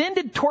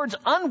extended towards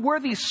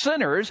unworthy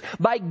sinners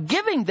by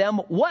giving them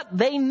what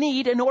they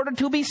need in order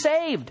to be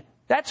saved.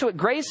 That's what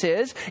grace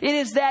is. It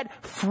is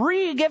that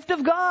free gift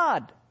of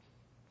God,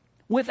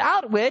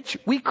 without which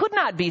we could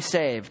not be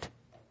saved.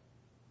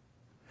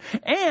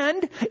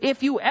 And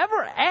if you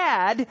ever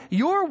add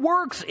your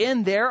works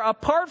in there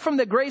apart from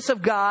the grace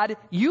of God,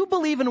 you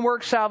believe in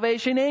works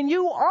salvation and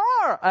you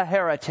are a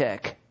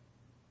heretic.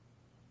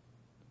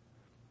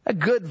 A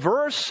good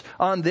verse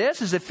on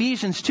this is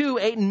Ephesians 2,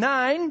 8 and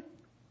 9.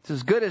 It's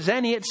as good as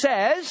any. It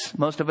says,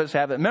 most of us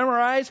have it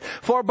memorized,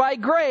 for by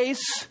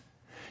grace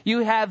you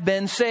have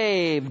been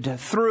saved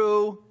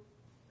through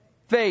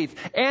faith.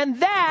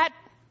 And that,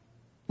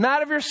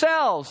 not of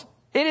yourselves.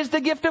 It is the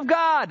gift of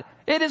God.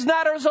 It is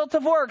not a result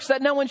of works,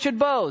 that no one should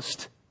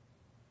boast.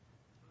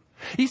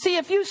 You see,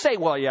 if you say,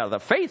 well, yeah, the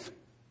faith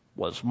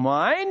was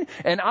mine,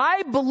 and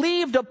I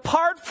believed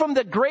apart from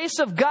the grace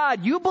of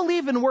God, you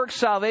believe in works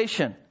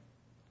salvation.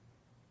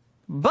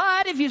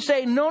 But if you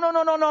say,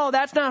 no,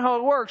 that's not how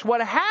it works.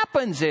 What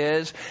happens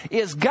is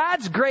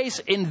God's grace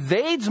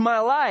invades my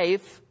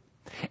life,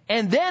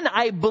 and then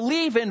I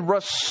believe in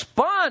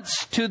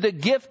response to the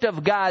gift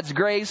of God's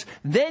grace,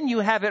 then you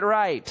have it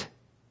right.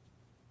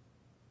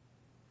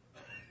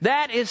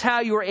 That is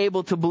how you are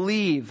able to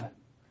believe.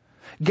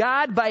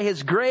 God, by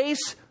His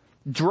grace,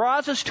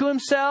 draws us to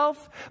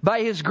Himself.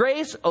 By His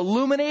grace,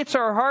 illuminates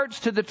our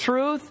hearts to the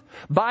truth.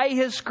 By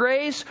His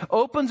grace,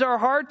 opens our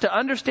heart to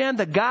understand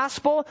the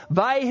gospel.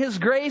 By His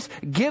grace,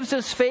 gives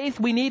us faith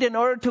we need in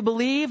order to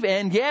believe.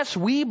 And yes,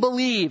 we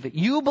believe.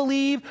 You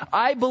believe.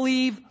 I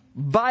believe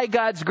by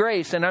God's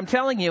grace. And I'm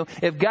telling you,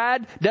 if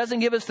God doesn't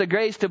give us the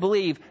grace to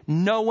believe,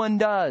 no one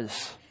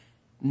does.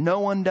 No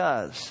one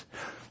does.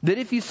 That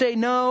if you say,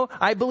 no,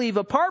 I believe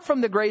apart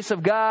from the grace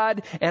of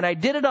God, and I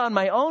did it on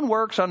my own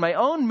works, on my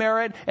own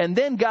merit, and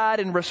then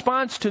God, in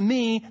response to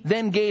me,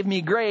 then gave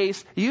me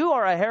grace, you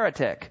are a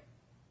heretic.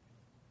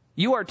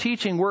 You are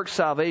teaching works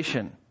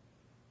salvation.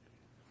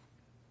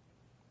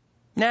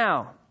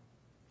 Now,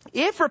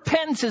 if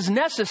repentance is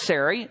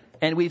necessary,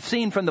 and we've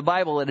seen from the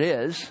Bible it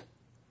is,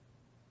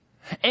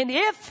 and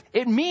if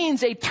it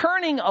means a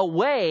turning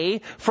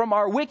away from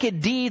our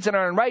wicked deeds and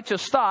our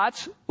unrighteous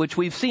thoughts, which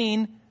we've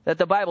seen that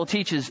the Bible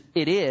teaches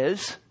it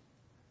is.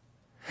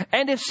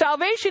 And if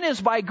salvation is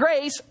by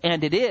grace,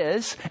 and it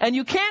is, and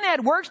you can't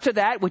add works to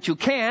that, which you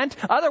can't,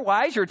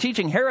 otherwise you're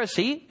teaching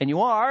heresy, and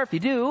you are if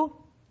you do,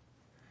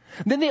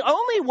 then the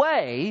only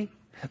way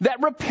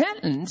that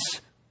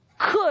repentance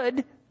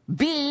could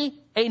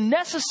be a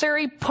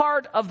necessary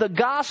part of the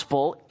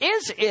gospel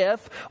is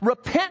if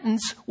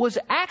repentance was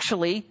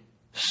actually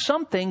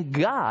something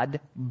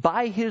God,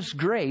 by His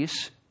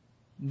grace,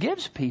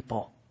 gives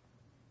people.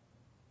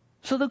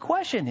 So the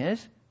question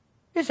is,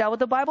 Is that what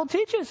the Bible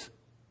teaches?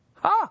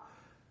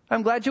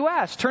 I'm glad you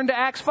asked. Turn to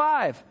Acts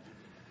 5.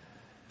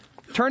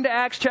 Turn to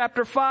Acts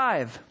chapter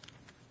 5.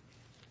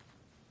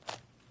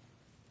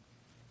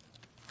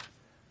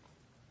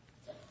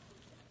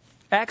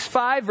 Acts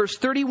 5 verse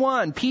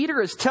 31.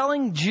 Peter is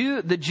telling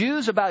the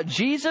Jews about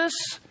Jesus.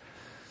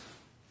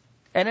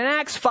 And in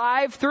Acts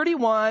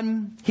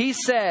 5:31, he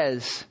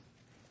says,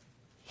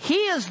 He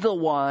is the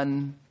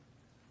one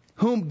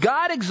whom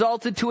God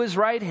exalted to His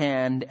right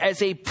hand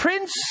as a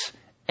Prince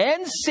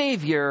and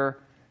Savior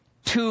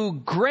to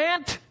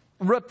grant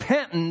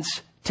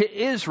repentance to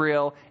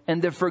Israel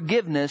and the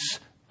forgiveness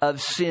of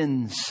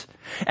sins.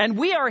 And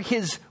we are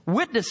His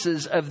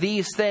witnesses of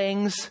these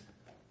things.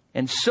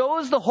 And so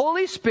is the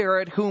Holy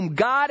Spirit, whom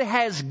God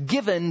has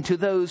given to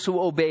those who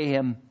obey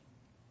Him.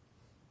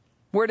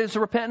 Where does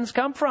repentance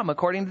come from,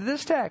 according to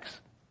this text?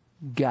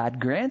 God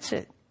grants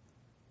it.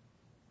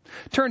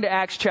 Turn to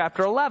Acts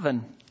chapter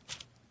 11.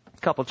 A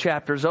couple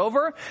chapters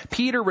over.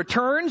 Peter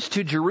returns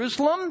to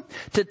Jerusalem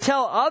to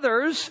tell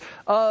others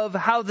of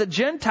how the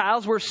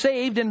Gentiles were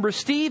saved and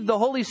received the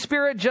Holy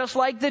Spirit just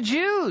like the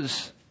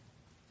Jews.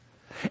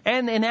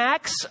 And in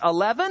Acts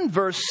 11,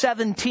 verse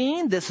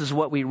 17, this is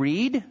what we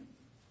read.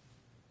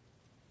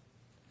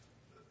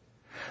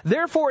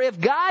 Therefore, if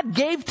God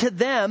gave to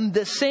them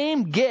the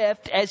same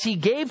gift as He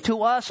gave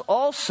to us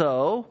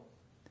also,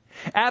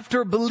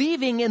 after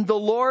believing in the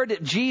Lord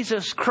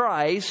Jesus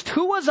Christ,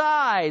 who was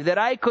I that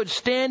I could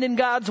stand in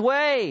God's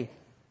way?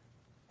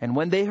 And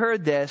when they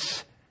heard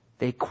this,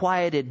 they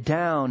quieted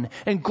down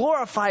and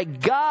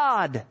glorified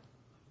God,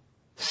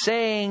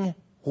 saying,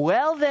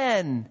 well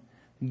then,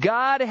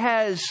 God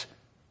has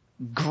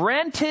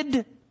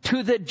granted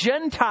to the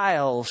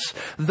Gentiles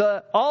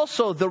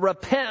also the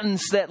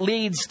repentance that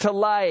leads to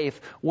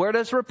life. Where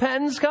does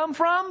repentance come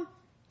from?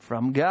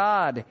 From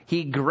God.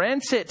 He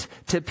grants it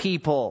to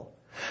people.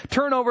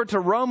 Turn over to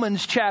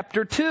Romans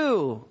chapter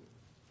 2.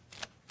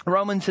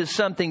 Romans has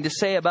something to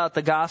say about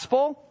the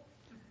gospel.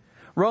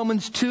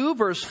 Romans 2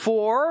 verse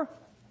 4.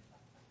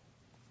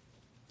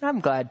 I'm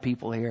glad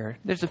people here.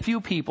 There's a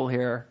few people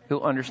here who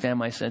understand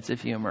my sense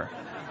of humor.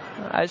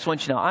 I just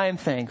want you to know, I am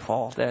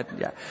thankful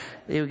that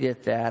you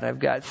get that. I've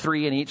got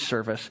 3 in each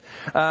service.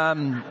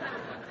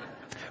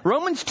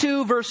 Romans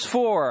 2 verse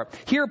 4.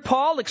 Here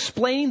Paul,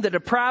 explaining the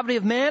depravity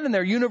of man and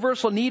their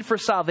universal need for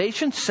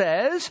salvation,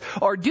 says,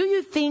 or do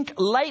you think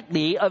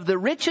lightly of the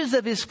riches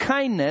of His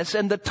kindness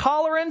and the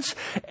tolerance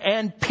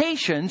and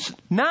patience,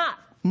 not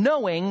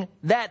knowing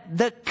that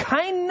the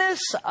kindness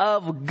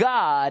of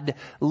God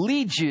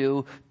leads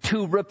you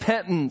to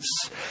repentance?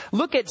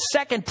 Look at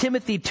 2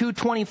 Timothy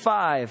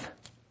 2:25.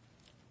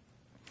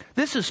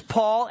 This is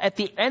Paul at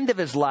the end of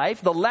his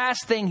life, the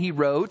last thing he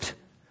wrote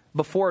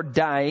before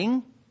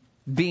dying,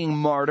 being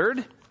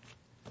martyred.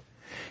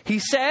 He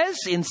says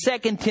in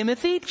 2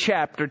 Timothy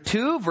chapter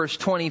 2, verse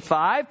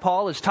 25,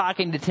 Paul is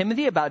talking to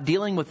Timothy about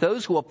dealing with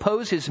those who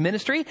oppose his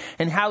ministry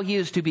and how he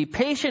is to be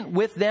patient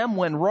with them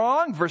when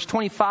wrong. Verse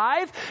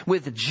 25,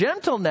 with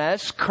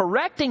gentleness,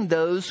 correcting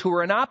those who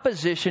are in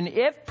opposition,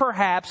 if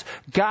perhaps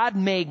God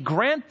may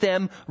grant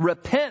them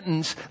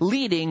repentance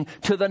leading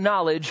to the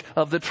knowledge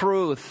of the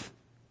truth.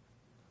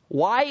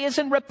 Why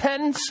isn't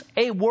repentance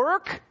a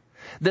work?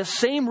 The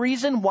same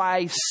reason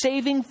why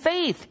saving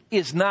faith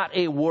is not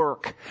a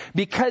work.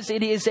 Because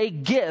it is a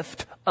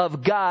gift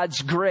of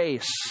God's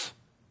grace.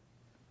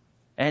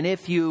 And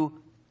if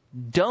you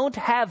don't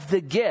have the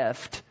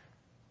gift,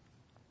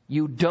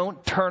 you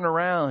don't turn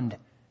around.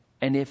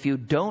 And if you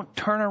don't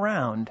turn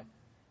around,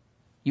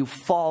 you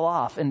fall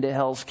off into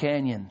Hell's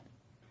Canyon.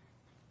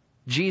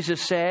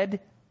 Jesus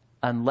said,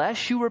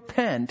 unless you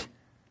repent,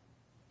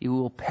 you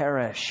will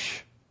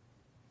perish.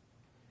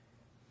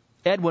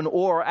 Edwin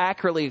Orr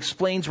accurately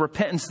explains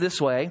repentance this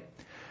way.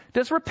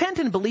 Does repent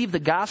and believe the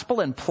gospel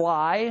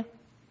imply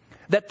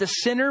that the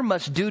sinner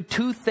must do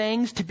 2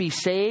 things to be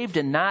saved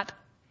and not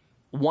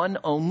one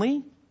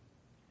only?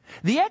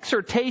 The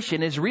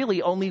exhortation is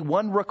really only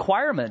one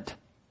requirement.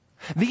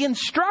 The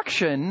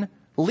instruction,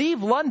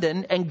 leave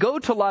London and go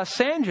to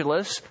Los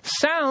Angeles,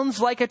 sounds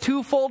like a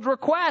 2-fold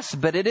request,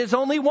 but it is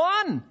only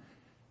one.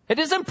 It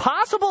is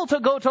impossible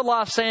to go to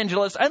Los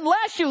Angeles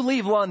unless you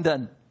leave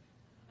London.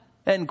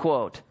 End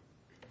quote.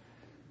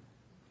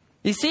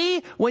 You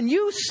see, when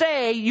you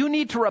say you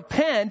need to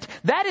repent,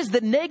 that is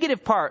the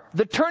negative part,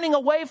 the turning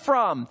away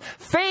from.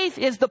 Faith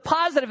is the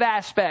positive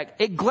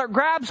aspect. It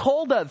grabs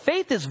hold of.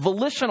 Faith is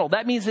volitional.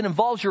 That means it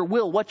involves your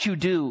will, what you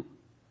do.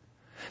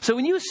 So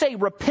when you say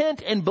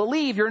repent and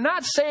believe, you're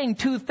not saying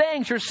 2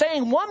 things. You're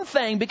saying one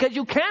thing, because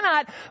you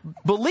cannot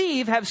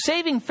believe, have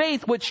saving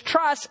faith, which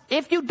trusts,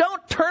 if you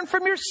don't turn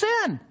from your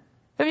sin.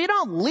 If you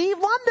don't leave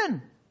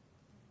London.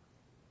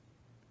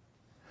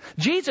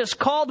 Jesus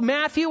called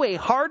Matthew a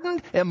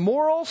hardened,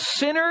 immoral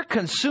sinner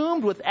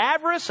consumed with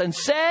avarice and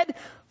said,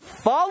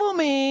 follow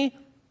me.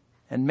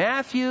 And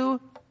Matthew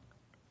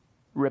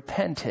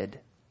repented.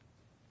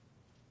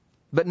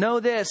 But know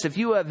this, if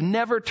you have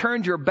never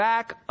turned your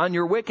back on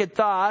your wicked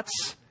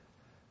thoughts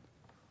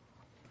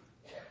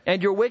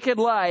and your wicked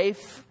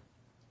life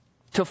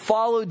to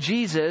follow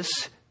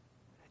Jesus,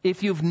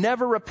 if you've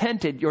never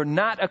repented, you're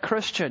not a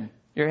Christian.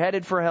 You're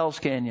headed for Hell's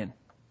Canyon.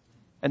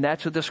 And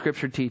that's what the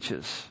Scripture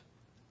teaches.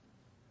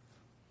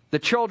 The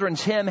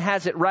children's hymn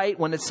has it right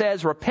when it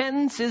says,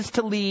 repentance is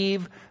to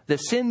leave the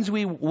sins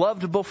we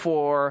loved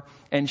before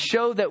and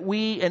show that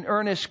we in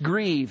earnest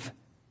grieve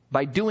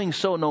by doing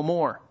so no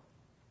more.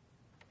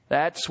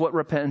 That's what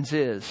repentance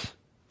is.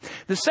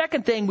 The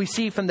second thing we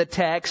see from the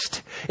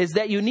text is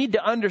that you need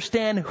to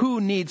understand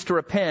who needs to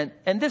repent.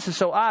 And this is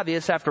so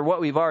obvious after what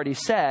we've already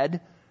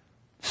said.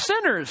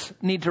 Sinners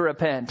need to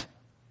repent.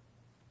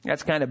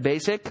 That's kind of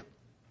basic.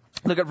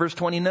 Look at verse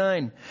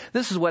 29.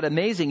 This is what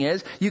amazing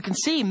is. You can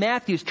see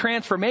Matthew's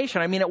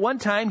transformation. I mean, at one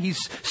time,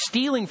 he's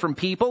stealing from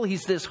people.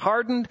 He's this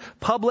hardened,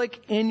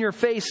 public,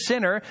 in-your-face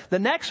sinner. The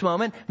next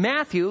moment,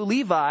 Matthew,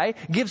 Levi,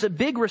 gives a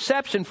big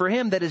reception for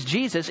him, that is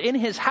Jesus, in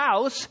his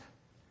house.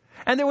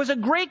 And there was a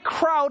great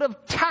crowd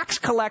of tax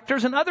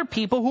collectors and other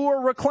people who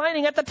were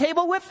reclining at the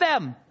table with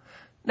them.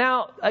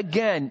 Now,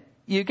 again,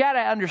 you got to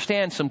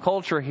understand some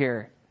culture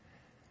here.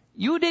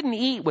 You didn't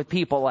eat with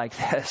people like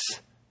this.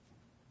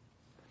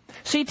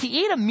 See, to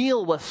eat a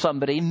meal with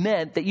somebody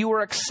meant that you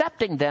were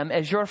accepting them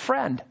as your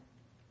friend.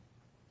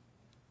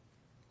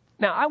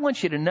 Now, I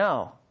want you to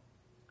know,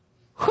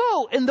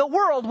 who in the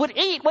world would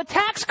eat with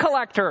tax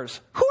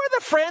collectors? Who are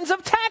the friends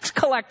of tax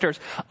collectors?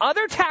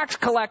 Other tax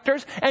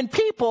collectors and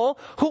people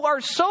who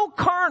are so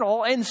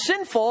carnal and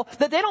sinful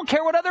that they don't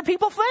care what other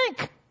people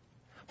think.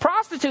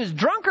 Prostitutes,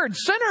 drunkards,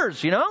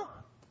 sinners, you know?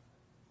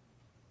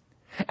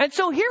 And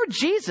so here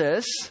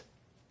Jesus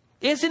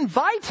is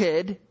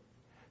invited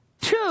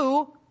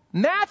to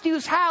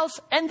Matthew's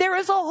house, and there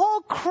is a whole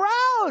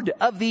crowd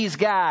of these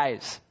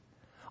guys.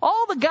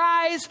 All the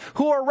guys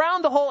who are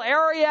around the whole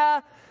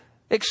area,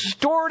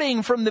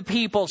 extorting from the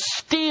people,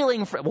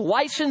 stealing,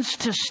 license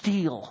to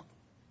steal.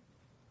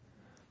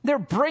 They're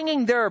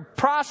bringing their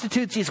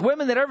prostitutes, these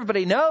women that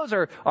everybody knows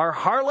are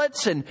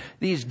harlots, and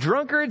these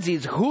drunkards,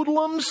 these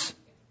hoodlums,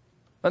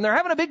 and they're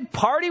having a big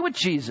party with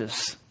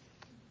Jesus.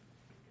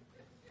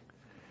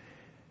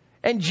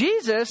 And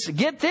Jesus,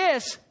 get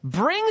this,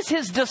 brings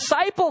his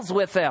disciples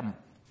with him.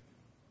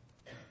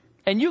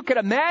 And you could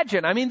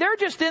imagine, I mean, they're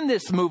just in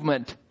this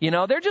movement, you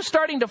know, they're just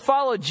starting to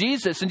follow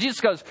Jesus. And Jesus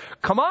goes,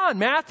 come on,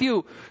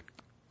 Matthew,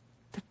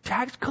 the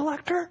tax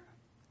collector?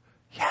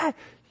 Yeah,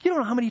 you don't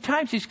know how many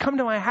times he's come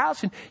to my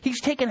house and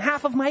he's taken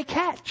half of my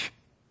catch.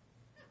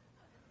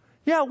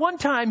 Yeah, one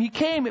time he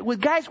came with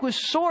guys with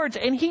swords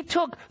and he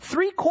took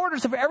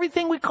 3/4 of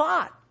everything we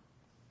caught.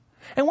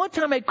 And one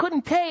time I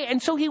couldn't pay,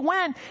 and so he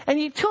went and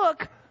he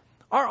took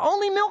our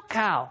only milk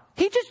cow.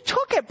 He just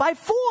took it by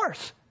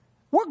force.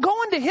 We're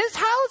going to his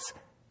house?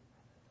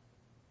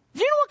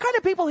 Do you know what kind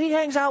of people he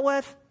hangs out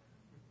with?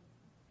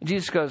 And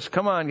Jesus goes,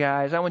 come on,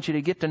 guys, I want you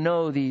to get to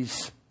know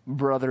these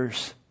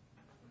brothers.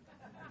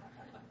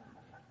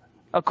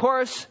 Of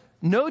course,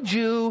 no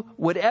Jew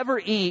would ever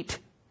eat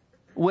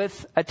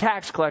with a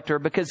tax collector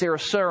because they were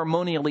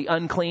ceremonially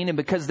unclean and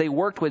because they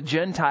worked with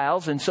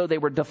Gentiles, and so they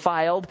were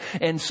defiled.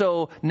 And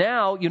so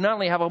now you not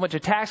only have a bunch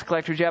of tax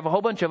collectors, you have a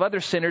whole bunch of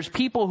other sinners,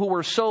 people who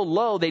were so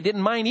low they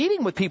didn't mind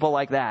eating with people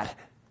like that.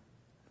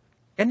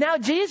 And now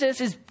Jesus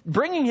is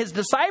bringing his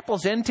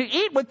disciples in to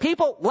eat with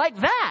people like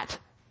that.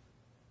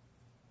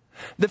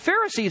 The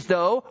Pharisees,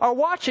 though, are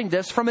watching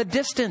this from a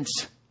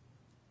distance.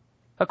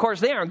 Of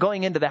course, they aren't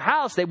going into the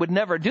house. They would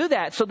never do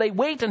that. So they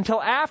wait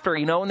until after,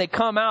 you know, when they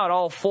come out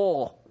all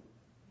full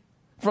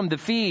from the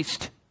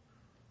feast.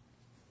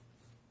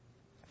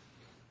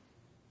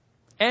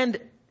 And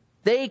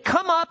they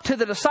come up to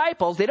the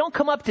disciples. They don't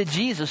come up to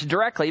Jesus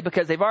directly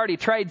because they've already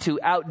tried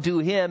to outdo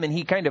him and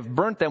he kind of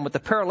burnt them with the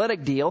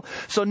paralytic deal.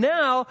 So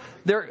now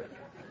they're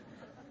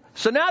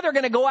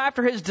going to go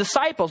after his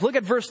disciples. Look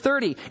at verse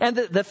 30. And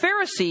the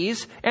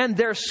Pharisees and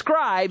their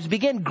scribes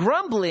begin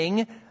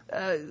grumbling.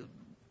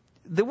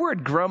 The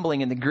word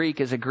grumbling in the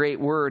Greek is a great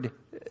word,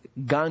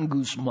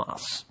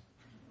 gangusmos.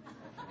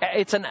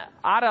 It's an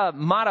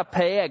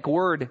onomatopoeic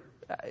word,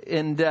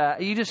 and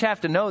you just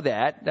have to know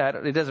that.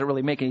 It doesn't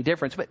really make any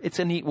difference, but it's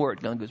a neat word,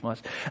 gangusmos.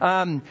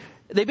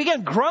 They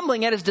began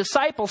grumbling at his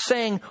disciples,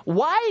 saying,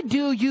 why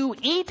do you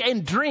eat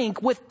and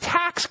drink with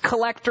tax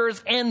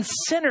collectors and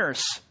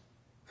sinners?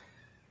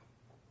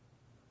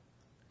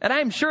 And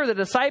I'm sure the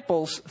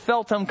disciples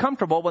felt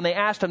uncomfortable when they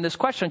asked him this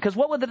question, because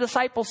what would the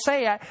disciples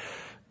say?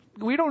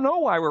 We don't know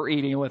why we're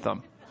eating with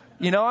him.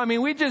 You know, I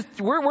mean,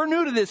 we're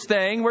new to this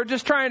thing. We're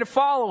just trying to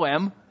follow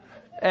him.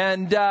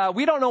 And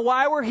we don't know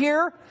why we're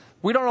here.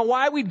 We don't know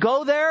why we'd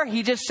go there.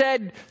 He just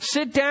said,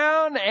 sit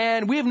down.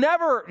 And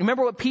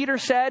remember what Peter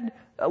said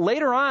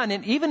later on,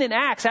 and even in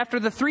Acts, after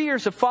the 3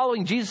 years of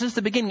following Jesus at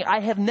the beginning, I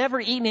have never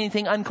eaten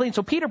anything unclean.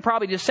 So Peter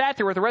probably just sat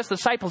there with the rest of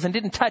the disciples and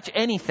didn't touch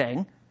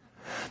anything.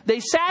 They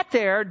sat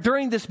there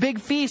during this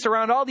big feast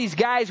around all these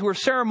guys who were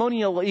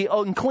ceremonially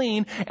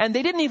unclean, and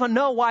they didn't even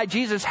know why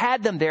Jesus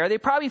had them there. They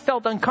probably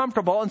felt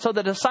uncomfortable, and so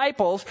the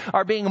disciples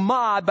are being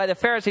mobbed by the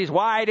Pharisees.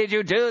 Why did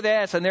you do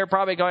this? And they're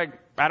probably going,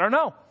 I don't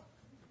know.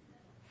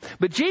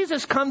 But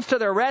Jesus comes to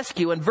their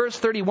rescue in verse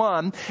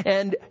 31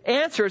 and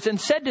answers and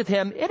said to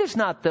him, it is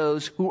not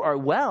those who are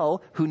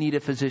well who need a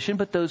physician,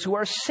 but those who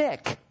are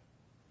sick.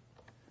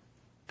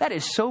 That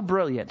is so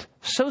brilliant,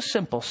 so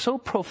simple, so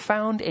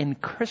profound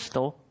and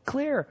crystal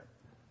clear.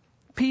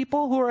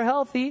 People who are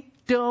healthy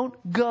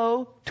don't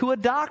go to a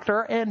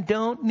doctor and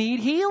don't need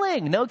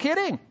healing. No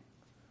kidding.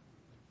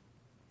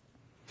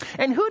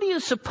 And who do you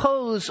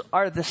suppose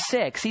are the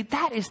sick? See,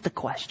 that is the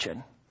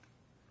question.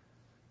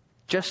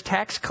 Just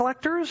tax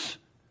collectors?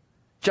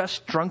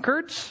 Just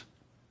drunkards?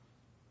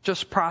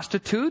 Just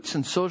prostitutes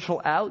and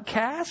social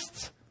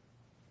outcasts?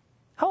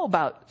 How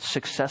about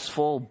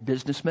successful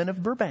businessmen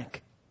of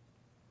Burbank?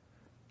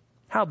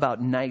 How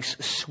about nice,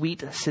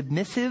 sweet,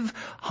 submissive,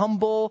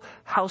 humble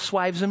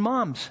housewives and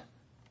moms?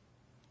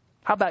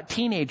 How about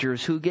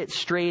teenagers who get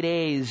straight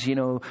A's,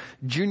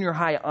 junior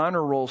high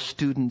honor roll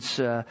students,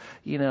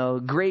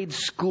 grade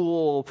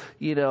school,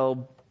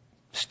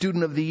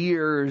 student of the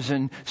years,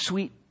 and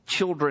sweet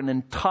children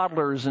and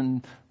toddlers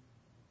and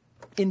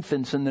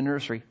infants in the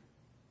nursery?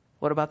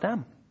 What about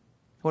them?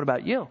 What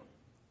about you?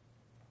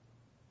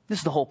 This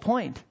is the whole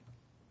point.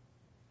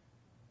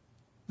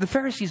 The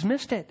Pharisees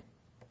missed it.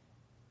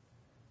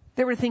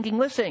 They were thinking,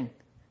 listen,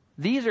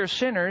 these are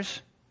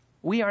sinners,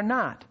 we are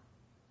not.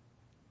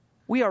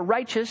 We are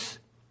righteous,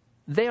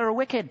 they are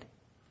wicked.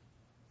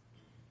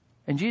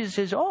 And Jesus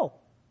says, oh,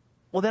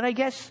 well then I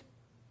guess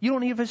you don't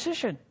need a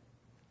physician.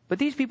 But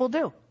these people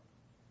do.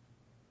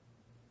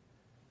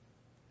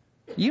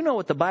 You know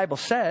what the Bible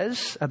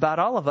says about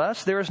all of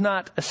us. There is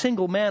not a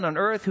single man on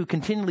earth who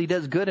continually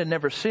does good and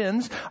never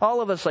sins.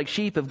 All of us like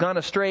sheep have gone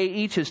astray.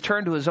 Each has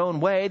turned to his own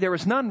way. There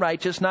is none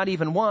righteous, not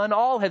even one.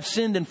 All have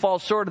sinned and fall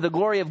short of the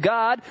glory of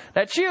God.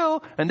 That's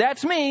you and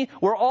that's me.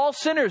 We're all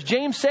sinners.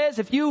 James says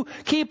if you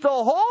keep the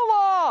whole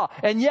law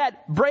and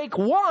yet break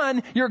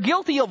one, you're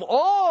guilty of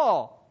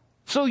all.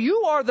 So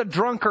you are the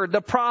drunkard,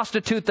 the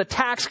prostitute, the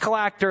tax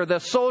collector, the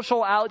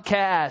social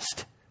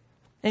outcast.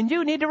 And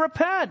you need to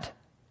repent.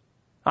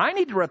 I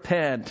need to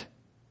repent.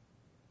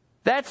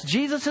 That's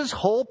Jesus'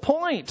 whole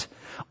point.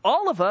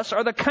 All of us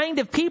are the kind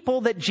of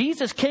people that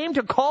Jesus came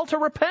to call to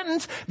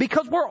repentance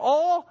because we're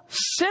all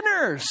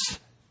sinners.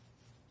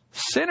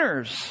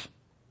 Sinners.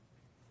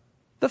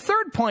 The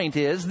third point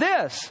is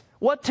this: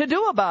 what to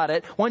do about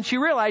it once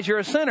you realize you're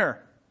a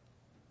sinner.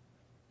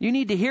 You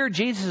need to hear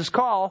Jesus'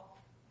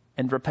 call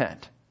and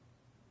repent.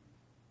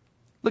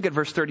 Look at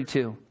verse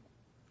 32.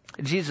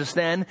 Jesus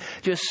then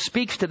just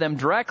speaks to them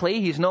directly.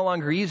 He's no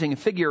longer using a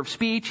figure of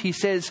speech. He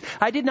says,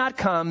 I did not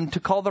come to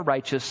call the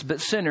righteous,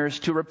 but sinners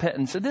to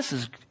repentance. And this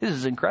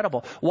is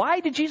incredible. Why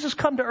did Jesus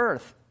come to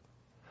earth?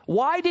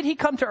 Why did he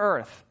come to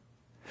earth?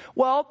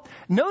 Well,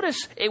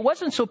 notice it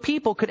wasn't so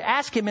people could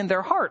ask him in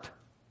their heart.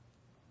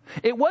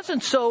 It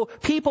wasn't so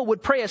people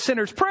would pray a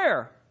sinner's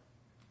prayer.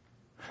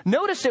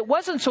 Notice it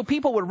wasn't so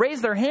people would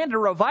raise their hand at a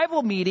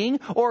revival meeting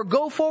or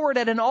go forward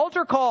at an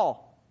altar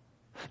call.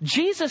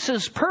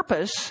 Jesus'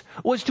 purpose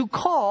was to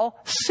call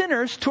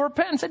sinners to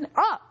repentance. And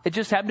it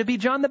just happened to be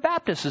John the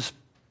Baptist's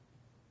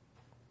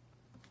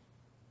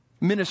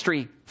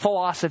ministry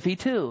philosophy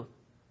too.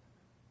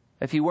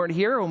 If you weren't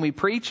here when we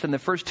preached in the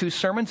first two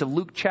sermons of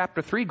Luke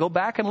chapter 3, go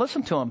back and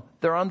listen to them.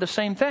 They're on the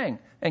same thing.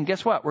 And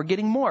guess what? We're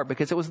getting more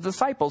because it was the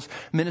disciples'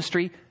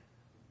 ministry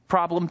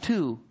problem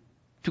too,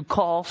 to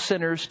call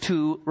sinners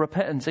to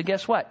repentance. And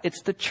guess what?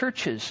 It's the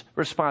church's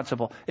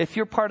responsible. If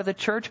you're part of the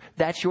church,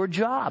 that's your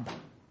job.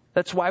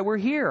 That's why we're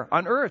here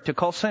on earth, to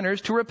call sinners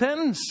to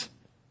repentance.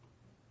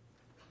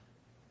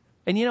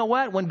 And you know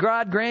what? When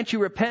God grants you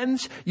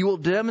repentance, you will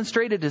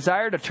demonstrate a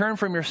desire to turn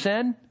from your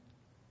sin.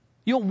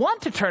 You'll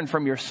want to turn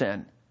from your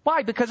sin.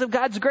 Why? Because of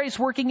God's grace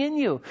working in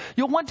you.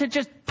 You'll want to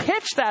just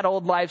pitch that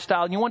old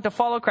lifestyle and you want to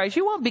follow Christ.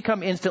 You won't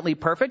become instantly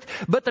perfect,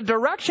 but the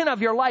direction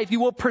of your life, you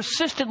will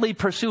persistently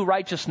pursue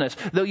righteousness,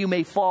 though you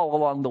may fall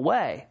along the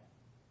way.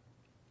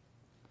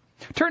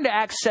 Turn to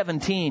Acts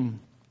 17.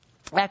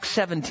 Acts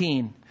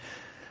 17.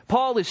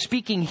 Paul is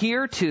speaking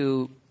here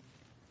to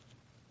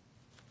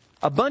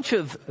a bunch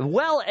of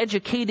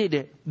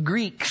well-educated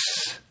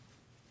Greeks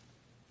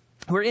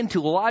who are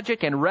into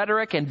logic and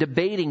rhetoric and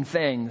debating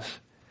things.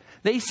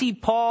 They see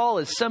Paul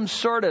as some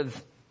sort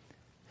of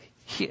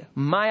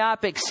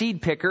myopic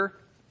seed picker.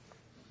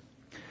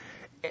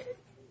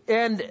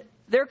 And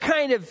they're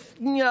kind of,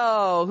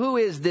 who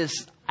is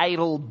this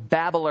idle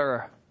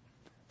babbler?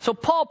 So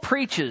Paul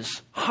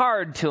preaches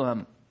hard to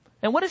him.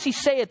 And what does he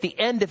say at the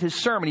end of his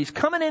sermon? He's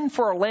coming in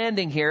for a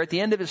landing here at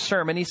the end of his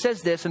sermon. He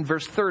says this in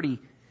verse 30.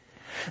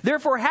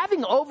 Therefore,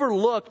 having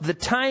overlooked the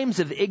times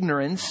of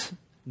ignorance,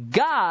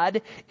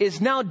 God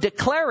is now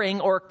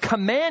declaring or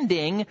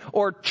commanding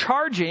or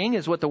charging,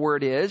 is what the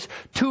word is,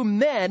 to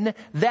men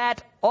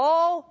that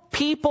all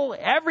people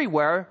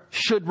everywhere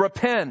should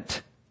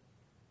repent.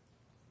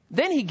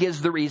 Then he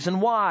gives the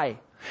reason why.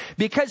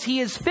 Because he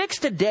has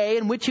fixed a day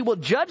in which he will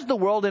judge the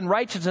world in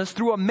righteousness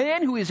through a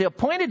man who is the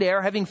appointed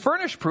heir, having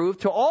furnished proof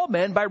to all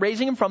men by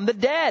raising him from the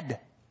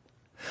dead.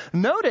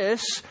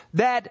 Notice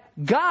that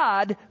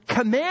God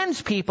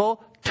commands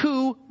people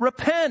to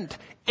repent.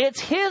 It's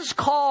his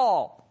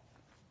call.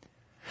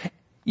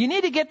 You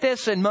need to get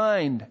this in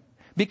mind.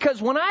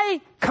 Because when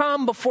I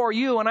come before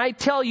you and I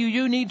tell you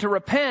you need to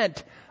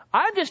repent,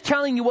 I'm just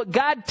telling you what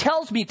God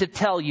tells me to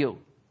tell you.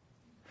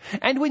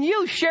 And when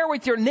you share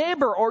with your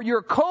neighbor or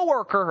your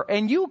coworker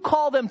and you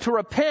call them to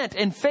repent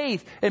in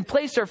faith and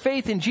place their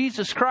faith in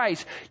Jesus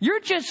Christ, you're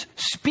just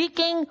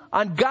speaking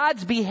on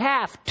God's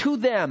behalf to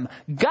them.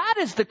 God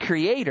is the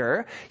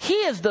creator. He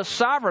is the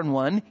sovereign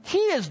one. He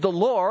is the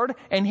Lord,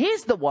 and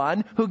He's the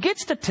one who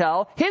gets to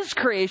tell His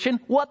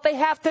creation what they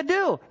have to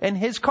do. And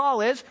His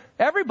call is,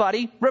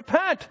 everybody,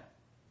 repent.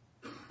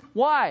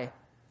 Why?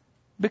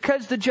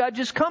 Because the judge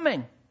is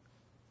coming.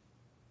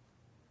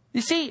 You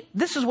see,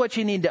 this is what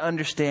you need to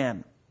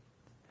understand.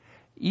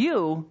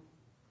 You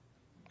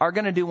are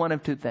going to do one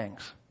of two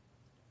things.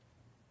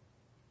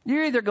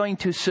 You're either going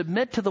to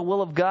submit to the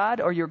will of God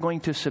or you're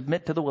going to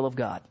submit to the will of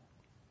God.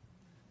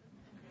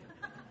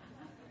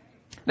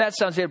 That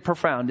sounds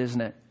profound, isn't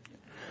it?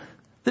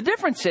 The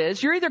difference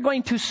is you're either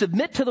going to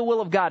submit to the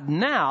will of God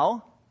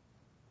now,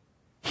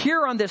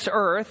 here on this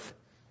earth,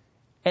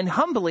 and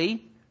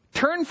humbly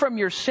turn from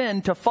your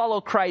sin to follow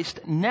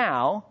Christ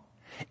now,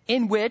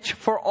 in which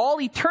for all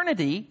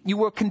eternity you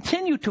will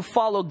continue to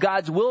follow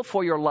God's will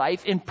for your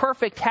life in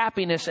perfect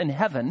happiness in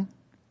heaven.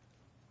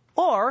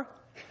 Or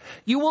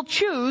you will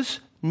choose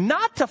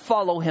not to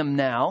follow Him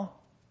now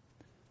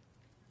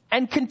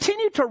and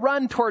continue to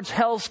run towards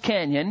Hell's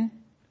Canyon.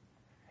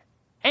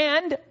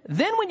 And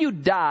then when you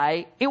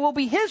die, it will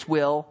be His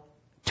will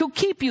to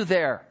keep you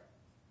there.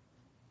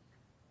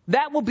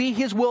 That will be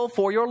His will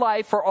for your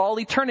life for all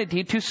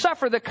eternity, to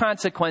suffer the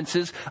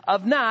consequences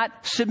of not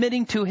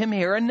submitting to Him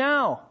here and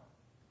now.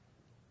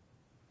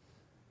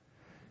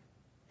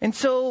 And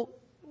so,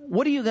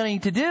 what are you going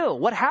to do?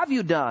 What have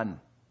you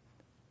done?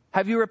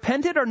 Have you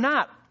repented or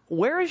not?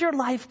 Where is your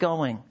life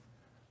going?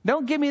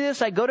 Don't give me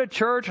this, I go to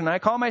church and I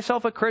call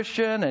myself a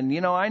Christian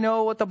and, I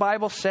know what the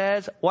Bible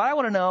says. Well, I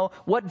want to know,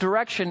 what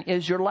direction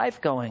is your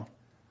life going?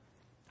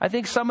 I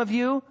think some of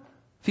you,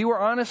 if you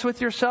were honest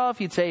with yourself,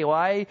 you'd say, well,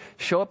 I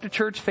show up to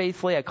church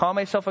faithfully. I call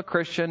myself a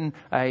Christian.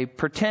 I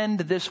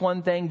pretend this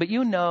one thing, but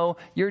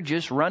you're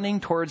just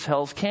running towards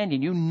Hell's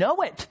Canyon. You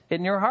know it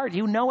in your heart.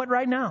 You know it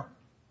right now.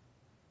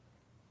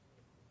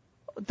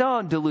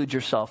 Don't delude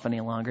yourself any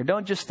longer.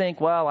 Don't just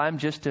think, well, I'm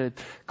just a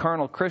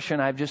carnal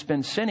Christian. I've just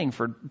been sinning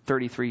for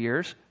 33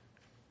 years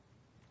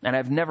and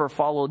I've never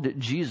followed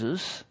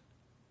Jesus.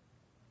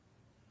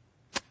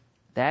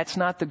 That's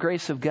not the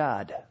grace of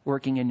God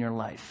working in your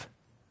life.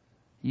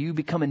 You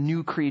become a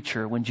new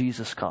creature when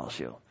Jesus calls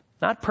you.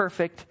 Not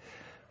perfect.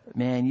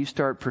 Man, you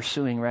start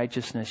pursuing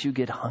righteousness. You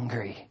get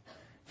hungry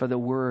for the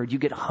Word. You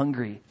get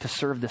hungry to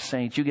serve the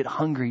saints. You get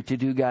hungry to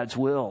do God's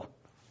will.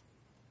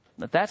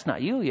 If that's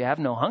not you, you have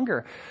no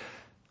hunger.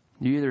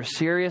 You're either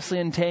seriously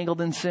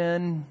entangled in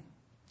sin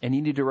and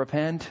you need to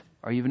repent,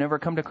 or you've never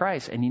come to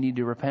Christ and you need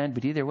to repent.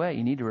 But either way,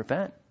 you need to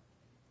repent.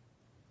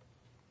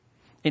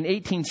 In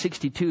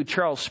 1862,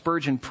 Charles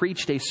Spurgeon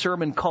preached a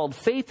sermon called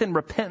Faith and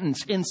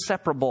Repentance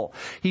Inseparable.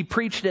 He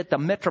preached at the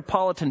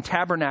Metropolitan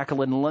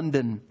Tabernacle in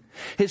London.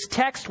 His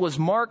text was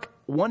Mark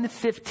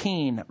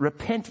 1:15,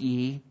 repent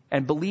ye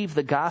and believe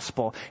the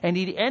gospel. And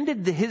he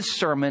ended his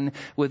sermon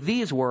with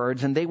these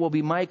words, and they will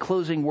be my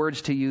closing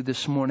words to you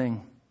this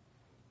morning.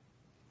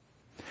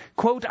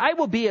 Quote, I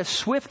will be a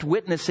swift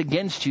witness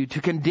against you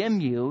to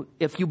condemn you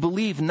if you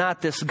believe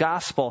not this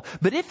gospel.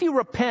 But if you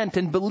repent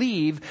and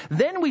believe,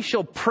 then we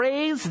shall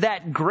praise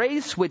that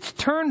grace which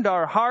turned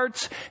our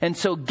hearts and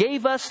so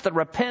gave us the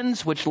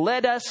repentance which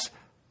led us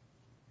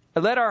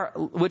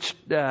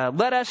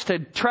to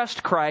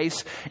trust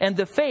Christ, and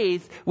the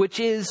faith which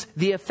is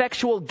the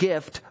effectual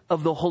gift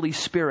of the Holy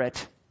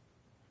Spirit.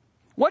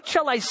 What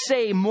shall I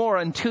say more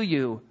unto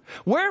you?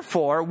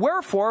 Wherefore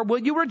will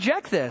you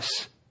reject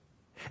this?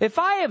 If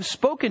I have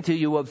spoken to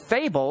you of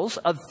fables,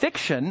 of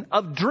fiction,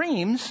 of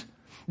dreams,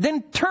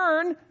 then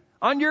turn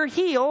on your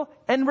heel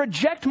and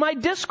reject my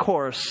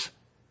discourse.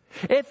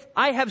 If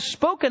I have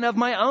spoken of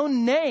my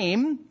own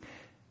name,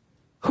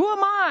 who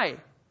am I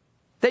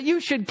that you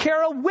should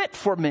care a whit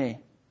for me?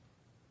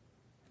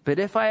 But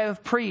if I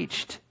have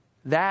preached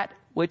that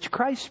which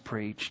Christ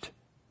preached,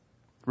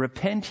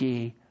 repent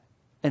ye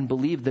and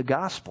believe the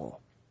gospel.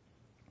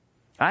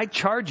 I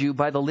charge you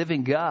by the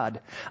living God.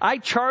 I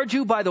charge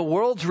you by the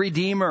world's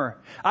Redeemer.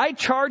 I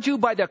charge you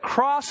by the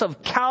cross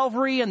of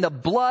Calvary and the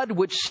blood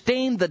which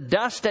stained the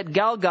dust at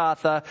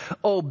Golgotha.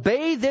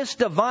 Obey this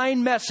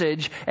divine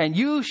message and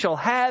you shall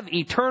have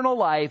eternal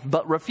life,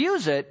 but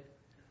refuse it,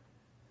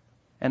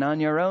 and on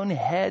your own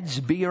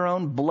heads be your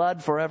own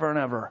blood forever and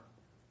ever.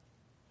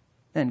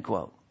 End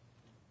quote.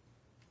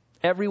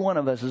 Every one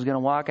of us is going to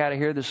walk out of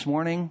here this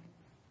morning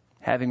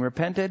having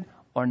repented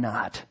or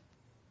not.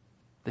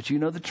 That you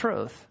know the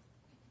truth.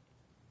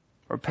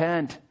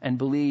 Repent and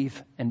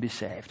believe and be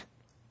saved.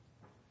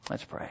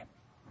 Let's pray.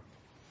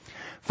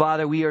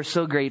 Father, we are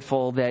so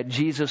grateful that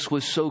Jesus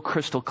was so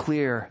crystal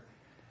clear.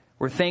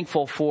 We're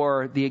thankful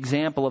for the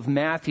example of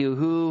Matthew,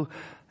 who,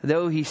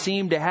 though he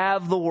seemed to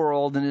have the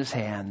world in his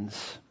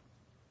hands,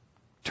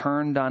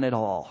 turned on it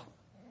all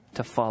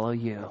to follow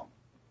you.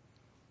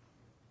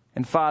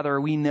 And Father,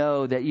 we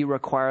know that you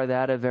require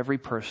that of every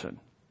person.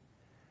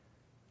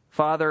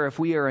 Father, if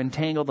we are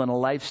entangled in a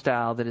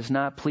lifestyle that is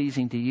not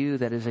pleasing to you,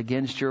 that is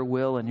against your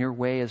will and your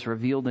way as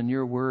revealed in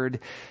your word,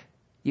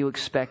 you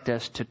expect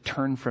us to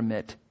turn from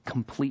it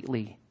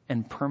completely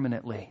and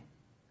permanently.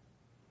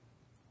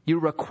 You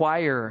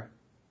require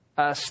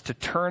us to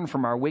turn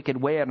from our wicked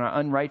way and our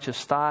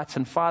unrighteous thoughts.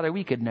 And Father,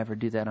 we could never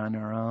do that on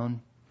our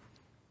own.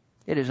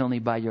 It is only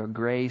by your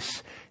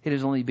grace. It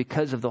is only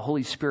because of the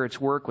Holy Spirit's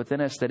work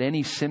within us that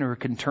any sinner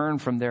can turn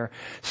from their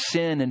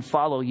sin and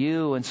follow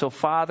you. And so,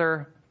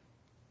 Father,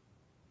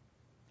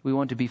 we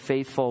want to be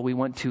faithful. We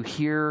want to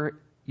hear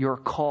your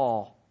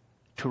call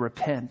to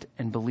repent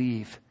and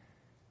believe.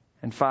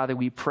 And Father,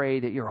 we pray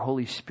that your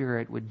Holy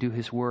Spirit would do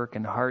his work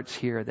in hearts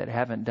here that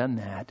haven't done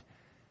that.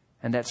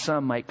 And that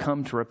some might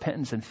come to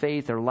repentance and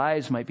faith. Their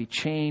lives might be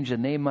changed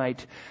and they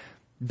might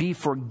be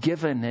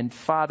forgiven. And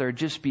Father,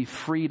 just be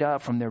freed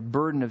up from their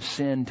burden of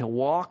sin to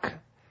walk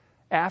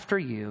after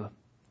you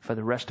for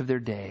the rest of their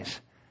days.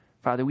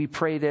 Father, we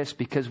pray this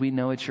because we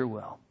know it's your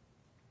will.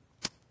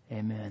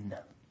 Amen.